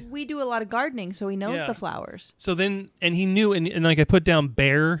 Because we do a lot of gardening, so he knows the flowers. So then, and he knew, and like I put down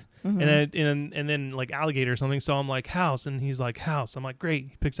bear, and then like alligator or something. So I'm like house, and he's like house. I'm like great.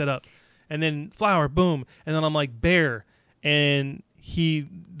 He picks that up, and then flower, boom, and then I'm like bear, and he's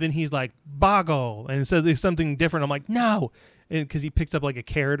like boggle, and it says there's something different. I'm like no, because he picks up like a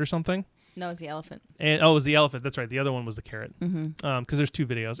carrot or something. No, it's the elephant. And it was the elephant. That's right. The other one was the carrot. Because there's 2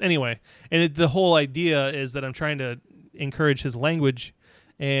 videos. Anyway, and the whole idea is that I'm trying to encourage his language,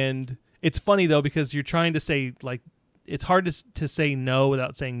 and it's funny though because you're trying to say like it's hard to say no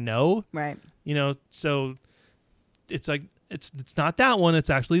without saying no. Right. You know, so it's like it's not that one. It's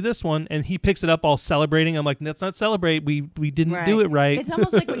actually this one, and he picks it up all celebrating. I'm like, let's not celebrate. We didn't do it right. It's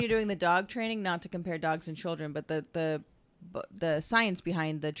almost like when you're doing the dog training. Not to compare dogs and children, but the science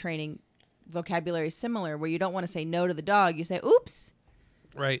behind the training vocabulary is similar, where you don't want to say no to the dog. You say oops.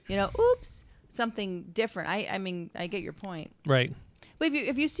 Right. You know, oops. Something different. I mean, I get your point. Right. But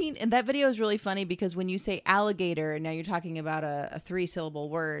if you've seen, and that video is really funny because when you say alligator, now you're talking about a 3-syllable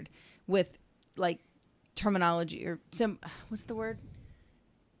word with like terminology or what's the word?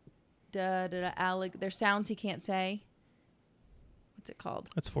 There's sounds he can't say. What's it called?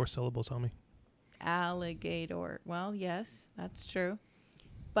 That's 4 syllables, homie. Alligator. Well, yes, that's true.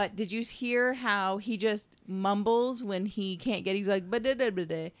 But did you hear how he just mumbles when he can't get? He's like,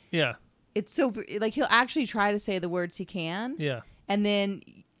 ba-da-da-ba-da. Yeah. It's so like he'll actually try to say the words he can. Yeah. And then,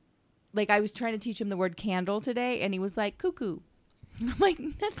 like, I was trying to teach him the word candle today, and he was like, cuckoo. And I'm like,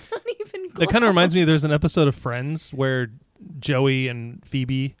 that's not even close. That kind of reminds me, there's an episode of Friends where Joey and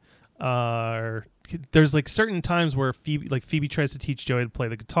Phoebe there's like certain times where Phoebe tries to teach Joey to play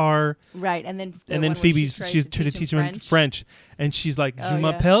the guitar. Right. And then she's trying to teach him in French. And she's like, Je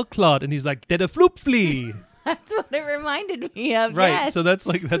m'appelle Claude. And he's like, de floop flee. That's what it reminded me of. Right. Yes. So that's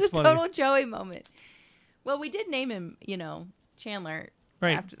funny. It's a total Joey moment. Well, we did name him, Chandler.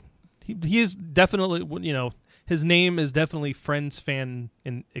 Right. He is definitely, his name is definitely Friends fan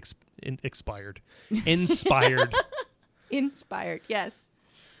expired. Inspired. Inspired, yes.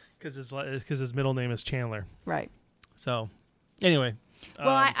 Because his middle name is Chandler. Right. So, anyway. Well,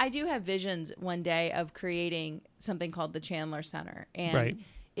 I do have visions one day of creating something called the Chandler Center. And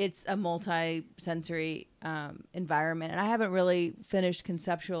it's a multi-sensory environment. And I haven't really finished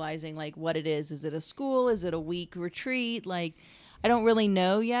conceptualizing, like, what it is. Is it a school? Is it a week retreat? Like, I don't really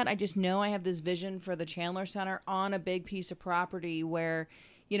know yet. I just know I have this vision for the Chandler Center on a big piece of property where,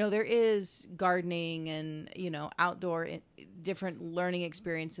 there is gardening and, outdoor different learning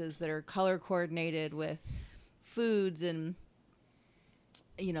experiences that are color coordinated with foods and,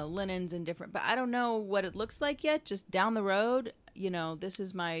 linens and different. But I don't know what it looks like yet. Just down the road, this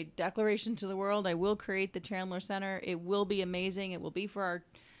is my declaration to the world. I will create the Chandler Center. It will be amazing. It will be for our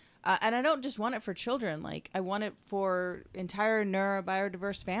and I don't just want it for children. Like, I want it for entire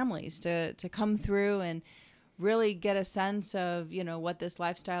neurobiodiverse families to come through and really get a sense of, what this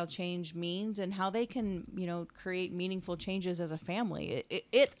lifestyle change means and how they can, create meaningful changes as a family.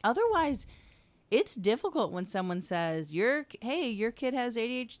 It otherwise, it's difficult when someone says, your kid has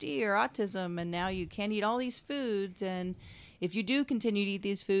ADHD or autism and now you can't eat all these foods, and if you do continue to eat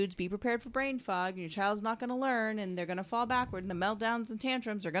these foods, be prepared for brain fog, and your child's not going to learn, and they're going to fall backward, and the meltdowns and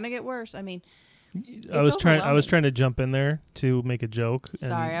tantrums are going to get worse. I mean, I was trying to jump in there to make a joke.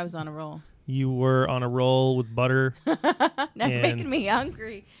 Sorry, I was on a roll. You were on a roll with butter. Now you're making me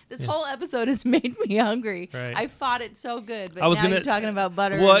hungry. This whole episode has made me hungry. Right. I fought it so good, but now you're talking about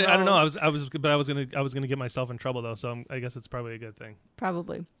butter. Well, and I don't know. rolls. I was gonna get myself in trouble though. So I guess it's probably a good thing.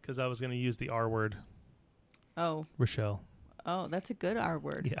 Probably. Because I was gonna use the R word. Oh. Rochelle. Oh, that's a good R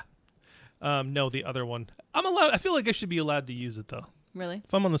word. Yeah. No, the other one. I'm allowed. I feel like I should be allowed to use it though. Really?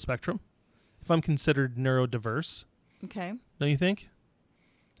 If I'm on the spectrum, if I'm considered neurodiverse. Okay. Don't you think?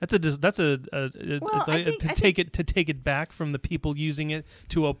 To take it back from the people using it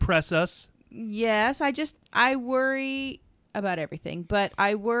to oppress us. Yes, I worry about everything, but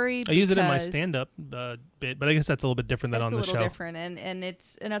I worry. I use it in my stand-up bit, but I guess that's a little bit different than on the show. It's a little different, and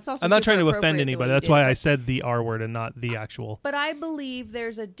it's also. I'm not trying to offend anybody. That's why I said the R word and not the actual. But I believe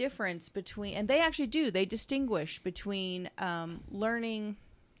there's a difference between, and they actually do. They distinguish between learning.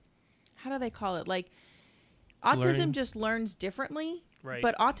 How do they call it? Like autism just learns differently. Right.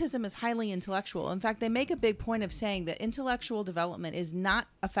 But autism is highly intellectual. In fact, they make a big point of saying that intellectual development is not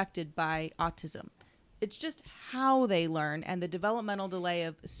affected by autism. It's just how they learn and the developmental delay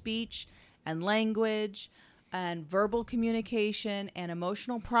of speech and language and verbal communication and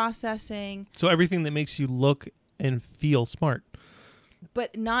emotional processing. So everything that makes you look and feel smart.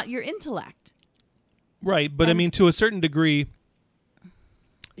 But not your intellect. Right. But I mean, to a certain degree,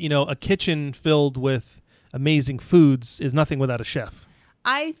 a kitchen filled with amazing foods is nothing without a chef.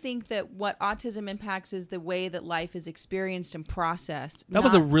 I think that what autism impacts is the way that life is experienced and processed. That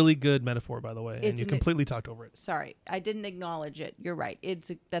was a really good metaphor, by the way, and you completely talked over it. Sorry, I didn't acknowledge it. You're right.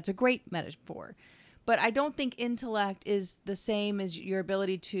 That's a great metaphor. But I don't think intellect is the same as your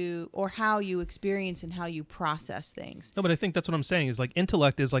ability to, or how you experience and how you process things. No, but I think that's what I'm saying is like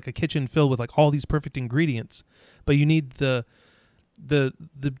intellect is like a kitchen filled with like all these perfect ingredients, but you need the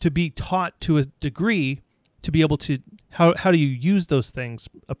to be taught to a degree to be able to how do you use those things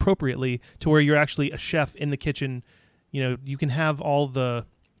appropriately to where you're actually a chef in the kitchen. You can have all the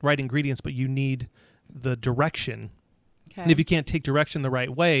right ingredients, but you need the direction. Okay. And if you can't take direction the right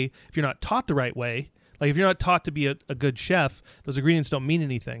way, if you're not taught the right way, like if you're not taught to be a good chef, those ingredients don't mean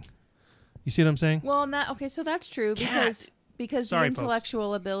anything. You see what I'm saying? Well, so that's true because Sorry, the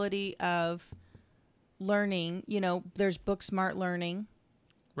intellectual ability of learning, there's book smart learning.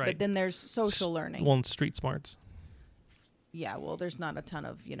 Right. But then there's social learning. Well, and street smarts. Yeah, well, there's not a ton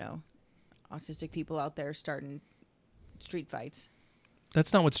of, autistic people out there starting street fights.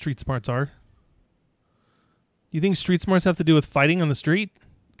 That's not what street smarts are. You think street smarts have to do with fighting on the street?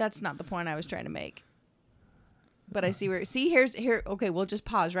 That's not the point I was trying to make. But I see here. Okay, we'll just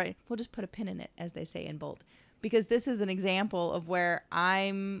pause, right? We'll just put a pin in it, as they say in Bolt. Because this is an example of where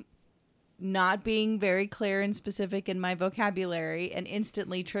I'm not being very clear and specific in my vocabulary and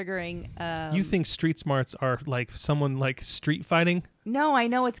instantly triggering. You think street smarts are like someone like street fighting? No, I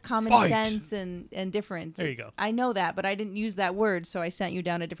know it's common sense and difference. There you go. I know that, but I didn't use that word, so I sent you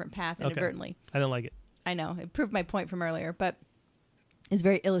down a different path inadvertently. Okay. I don't like it. I know. It proved my point from earlier, but it's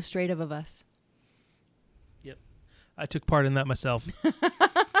very illustrative of us. Yep. I took part in that myself.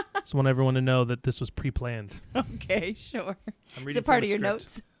 Just want everyone to know that this was pre-planned. Okay, sure. Is it part of your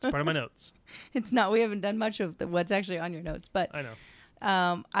notes? It's part of my notes. It's not. We haven't done much of what's actually on your notes, but I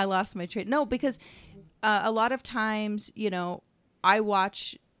know. I lost my train. No, because a lot of times, I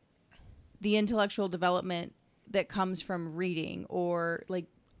watch the intellectual development that comes from reading or like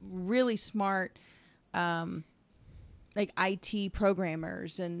really smart, like IT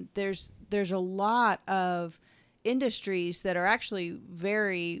programmers, and there's a lot of industries that are actually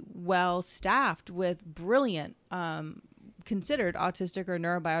very well staffed with brilliant considered autistic or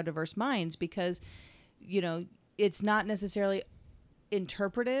neurobiodiverse minds because it's not necessarily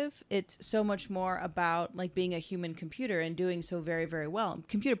interpretive. It's so much more about like being a human computer and doing so very, very well.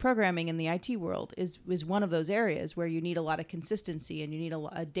 Computer programming in the IT world is one of those areas where you need a lot of consistency and you need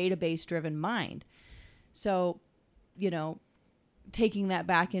a database driven mind. So taking that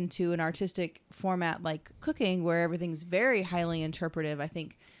back into an artistic format like cooking where everything's very highly interpretive, I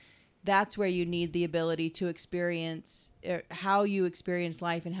think that's where you need the ability to experience how you experience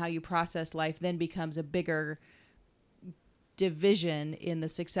life and how you process life then becomes a bigger division in the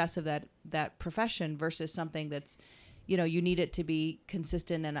success of that profession versus something that's, you need it to be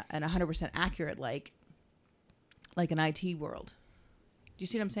consistent and 100% accurate. Like like an IT world. Do you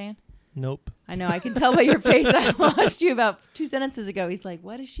see what I'm saying? Nope. I know. I can tell by your face. I lost you about 2 sentences ago. He's like,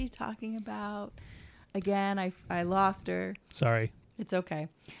 what is she talking about? Again, I lost her. Sorry. It's okay.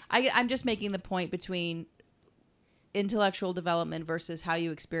 I'm just making the point between intellectual development versus how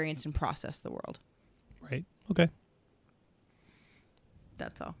you experience and process the world. Right. Okay.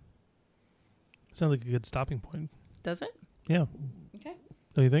 That's all. Sounds like a good stopping point. Does it? Yeah. Okay.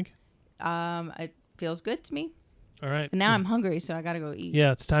 Don't you think? It feels good to me. All right. And now I'm hungry, so I got to go eat.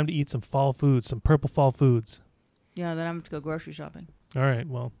 Yeah, it's time to eat some fall foods, some purple fall foods. Yeah, then I'm going to go grocery shopping. All right.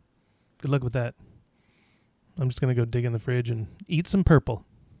 Well, good luck with that. I'm just going to go dig in the fridge and eat some purple.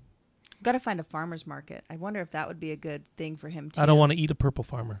 Got to find a farmer's market. I wonder if that would be a good thing for him too. I don't want to eat a purple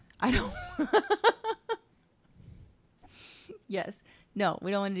farmer. I don't. Yes. No,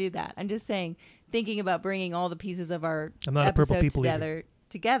 we don't want to do that. I'm just saying, thinking about bringing all the pieces of our I'm not a purple episode people eater.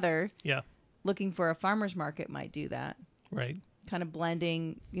 together. Yeah. Looking for a farmer's market might do that. Right. Kind of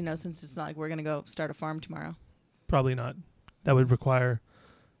blending, since it's not like we're going to go start a farm tomorrow. Probably not. That would require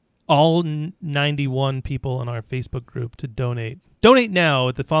all 91 people in our Facebook group to donate. Donate now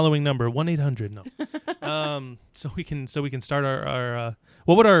at the following number, 1-800. No. So we can start our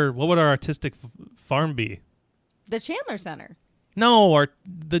what would our artistic farm be? The Chandler Center. No,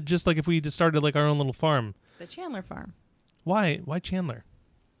 just like if we just started like our own little farm. The Chandler Farm. Why Chandler?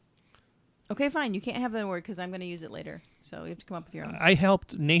 Okay, fine. You can't have that word because I'm going to use it later. So you have to come up with your own. I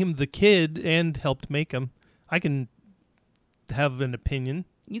helped name the kid and helped make him. I can have an opinion.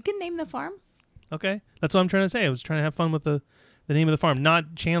 You can name the farm. Okay, that's what I'm trying to say. I was trying to have fun with the name of the farm,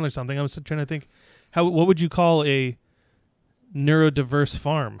 not Chandler something. I was trying to think, what would you call a neurodiverse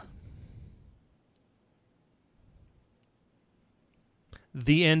farm?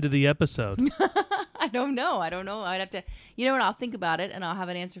 The end of the episode. I don't know. I'd have to. You know what? I'll think about it and I'll have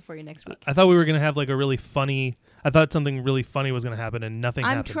an answer for you next week. I thought we were gonna have like a really funny. I thought something really funny was gonna happen and nothing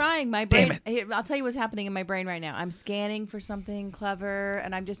happened. I'm trying. My brain. Here, I'll tell you what's happening in my brain right now. I'm scanning for something clever,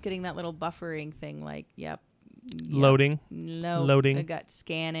 and I'm just getting that little buffering thing. Like, yep. Loading. No. Loading. I got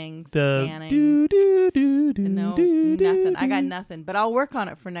scanning. Do, do, do, do, No, do, nothing. do. I got nothing. But I'll work on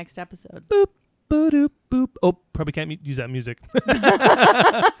it for next episode. Boop, boop, boop. Oh, probably can't use that music.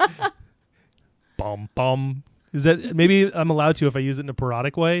 Bum, bum. Is that maybe I'm allowed to if I use it in a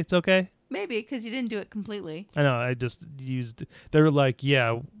parodic way? It's okay. Maybe because you didn't do it completely. I know. I just used. They were like,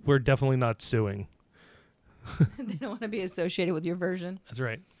 "Yeah, we're definitely not suing." They don't want to be associated with your version. That's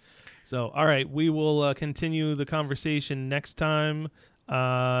right. So, all right, we will continue the conversation next time.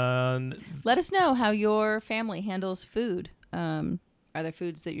 Let us know how your family handles food. Are there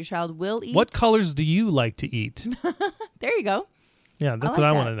foods that your child will eat? What colors do you like to eat? There you go. Yeah, that's like what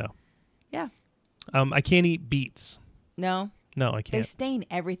I that. want to know. Yeah. I can't eat beets. No. No, I They can't. stain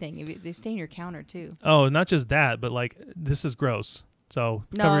everything. They stain your counter too. Oh, not just that, but like this is gross. So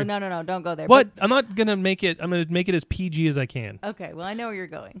No. Don't go there. What? I'm not gonna make it. I'm gonna make it as PG as I can. Okay. Well, I know where you're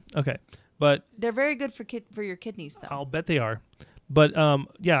going. Okay, but They're very good for your kidneys, though. I'll bet they are. But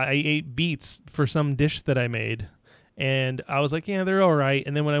yeah, I ate beets for some dish that I made, and I was like, yeah, they're all right.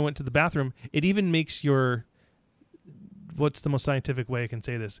 And then when I went to the bathroom, it even makes your what's the most scientific way I can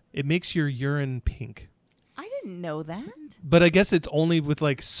say this? It makes your urine pink. I didn't know that. But I guess it's only with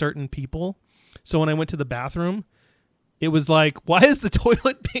like certain people. So when I went to the bathroom, it was like, why is the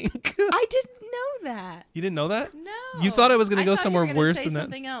toilet pink? I didn't know that. You didn't know that? No. You thought I was going to go thought somewhere you were gonna worse say than that?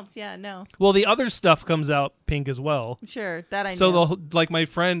 something else. Yeah, no. Well, the other stuff comes out pink as well. Sure, that I So know. like my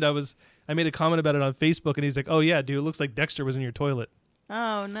friend, I made a comment about it on Facebook, and he's like, "Oh yeah, dude, it looks like Dexter was in your toilet."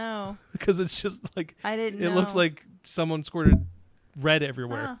 Oh, no. Because it's just like I didn't know. it looks like someone squirted red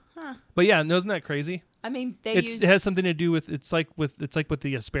everywhere. Huh. But yeah, isn't that crazy? I mean, they It use... has something to do with it's like with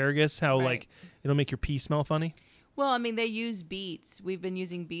the asparagus, how Right. like it'll make your pee smell funny. Well, I mean, they use beets. We've been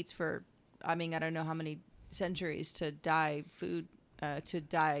using beets for, I don't know how many centuries to dye food, to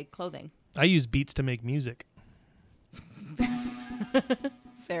dye clothing. I use beets to make music.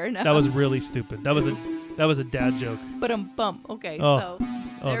 Fair enough. That was really stupid. That was a dad joke. But bump. Okay, Oh. so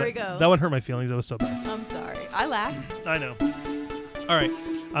there we go. That one hurt my feelings. That was so bad. I'm sorry. I laughed. I know. All right,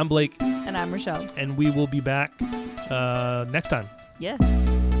 I'm Blake, And I'm Rochelle. and we will be back next time. Yes.